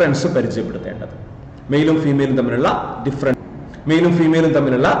ഡിഫറൻസ് പരിചയപ്പെടുത്തേണ്ടത്. മെയിലും ഫീമെയിലും തമ്മിലുള്ള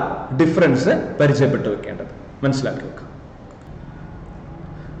ഡിഫറൻസ് പരിചയപ്പെട്ടു വെക്കേണ്ടത്, മനസ്സിലാക്കി വെക്കുക.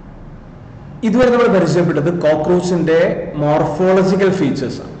 ഇതുവരെ നമ്മൾ പരിചയപ്പെട്ടത് കോക്രോച്ചിന്റെ മോർഫോളജിക്കൽ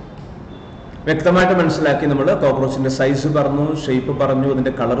ഫീച്ചേഴ്സ് ആണ്. വ്യക്തമായിട്ട് മനസ്സിലാക്കി. നമ്മൾ കോക്രോച്ചിന്റെ സൈസ് പറഞ്ഞു, ഷേപ്പ് പറഞ്ഞു,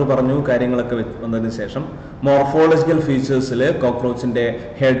 അതിന്റെ കളർ പറഞ്ഞു, കാര്യങ്ങളൊക്കെ വന്നതിന് ശേഷം മോർഫോളജിക്കൽ ഫീച്ചേഴ്സിൽ കോക്രോച്ചിന്റെ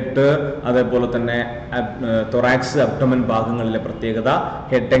ഹെഡ്, അതേപോലെ തന്നെ തൊറാക്സ്, അബ്ഡോമൻ ഭാഗങ്ങളിലെ പ്രത്യേകത,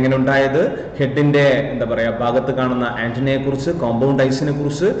 ഹെഡ് എങ്ങനെ ഉണ്ടായത്, ഹെഡിന്റെ എന്താ പറയുക ഭാഗത്ത് കാണുന്ന ആന്റിനയെ കുറിച്ച്, കോമ്പൗണ്ട് ഐസിനെ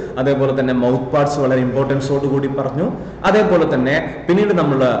കുറിച്ച്, അതേപോലെ തന്നെ മൗത്ത് പാർട്സ് വളരെ ഇമ്പോർട്ടൻസോടുകൂടി പറഞ്ഞു. അതേപോലെ തന്നെ പിന്നീട്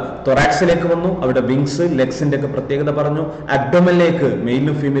നമ്മൾ തൊറാക്സിലേക്ക് വന്നു, അവിടെ വിങ്സ്, ലെഗ്സിന്റെ ഒക്കെ പ്രത്യേകത പറഞ്ഞു. അബ്ഡോമനിലേക്ക്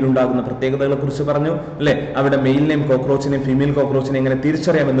മെയിലും ഫീമെയിലും ഉണ്ടാകുന്ന പ്രത്യേകതകളെ കുറിച്ച് പറഞ്ഞു അല്ലെ. അവിടെ മെയിലിനെയും കോക്രോച്ചിനെയും ഫീമെയിൽ കോക്രോച്ചിനെ എങ്ങനെ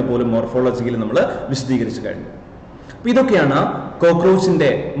തിരിച്ചറിയാമെന്ന് പോലും മോർഫോളജിക്കലി നമ്മൾ വിശദീകരിച്ചു കഴിഞ്ഞു. ഇതൊക്കെയാണ്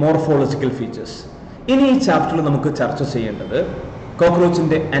കോക്രോച്ചിന്റെ മോർഫോളജിക്കൽ ഫീച്ചേഴ്സ്. ഇനി ഈ ചാപ്റ്ററിൽ നമുക്ക് ചർച്ച ചെയ്യേണ്ടത്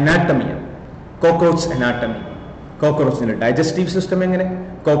കോക്രോച്ചിന്റെ അനാട്ടമിയാണ്. കോക്രോച്ച് അനാട്ടമി, കോക്രോച്ചിന്റെ ഡൈജസ്റ്റീവ് സിസ്റ്റം എങ്ങനെ,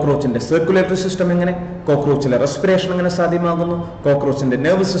 കോക്രോച്ചിന്റെ സർക്കുലേറ്ററി സിസ്റ്റം എങ്ങനെ, കോക്രോച്ചിലെ റെസ്പിറേഷൻ എങ്ങനെ സാധ്യമാകുന്നു, കോക്രോച്ചിന്റെ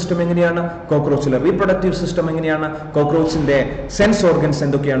നെർവസ് സിസ്റ്റം എങ്ങനെയാണ്, കോക്രോച്ചിലെ റീപ്രൊഡക്റ്റീവ് സിസ്റ്റം എങ്ങനെയാണ്, കോക്രോച്ചിന്റെ സെൻസ് ഓർഗൻസ്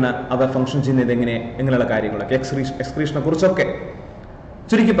എന്തൊക്കെയാണ്, അവ ഫംഗ്ഷൻ ചെയ്യുന്നത് എങ്ങനെയുള്ള കാര്യങ്ങളൊക്കെ, എക്സ്ക്രീഷനെ കുറിച്ചൊക്കെ.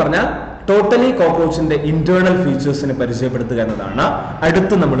 ചുരുക്കി പറഞ്ഞാൽ ടോട്ടലി കോക്രോച്ചിന്റെ ഇന്റേണൽ ഫീച്ചേഴ്സിനെ പരിചയപ്പെടുത്തുക എന്നതാണ്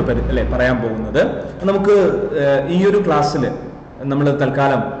അടുത്ത് നമ്മൾ പറയാൻ പോകുന്നത്. നമുക്ക് ഈ ഒരു ക്ലാസ്സിൽ നമ്മൾ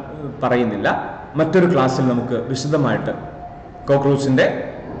തൽക്കാലം പറയുന്നില്ല, മറ്റൊരു ക്ലാസ്സിൽ നമുക്ക് വിശദമായിട്ട് കോക്രോച്ചിന്റെ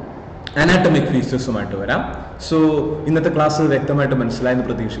അനാട്ടമിക് ഫീച്ചേഴ്സുമായിട്ട് വരാം. സോ ഇന്നത്തെ ക്ലാസ് വ്യക്തമായിട്ട് മനസ്സിലായെന്ന്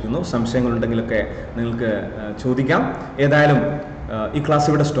പ്രതീക്ഷിക്കുന്നു. സംശയങ്ങളുണ്ടെങ്കിലൊക്കെ നിങ്ങൾക്ക് ചോദിക്കാം. ഏതായാലും ഈ ക്ലാസ്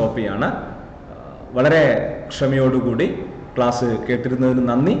ഇവിടെ സ്റ്റോപ്പ് ചെയ്യാണ്. വളരെ ക്ഷമയോടുകൂടി ക്ലാസ് കേട്ടിരുന്നതിന്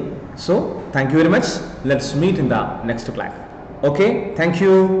നന്ദി. So thank you very much. Let's meet in the next class. Okay, thank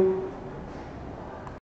you.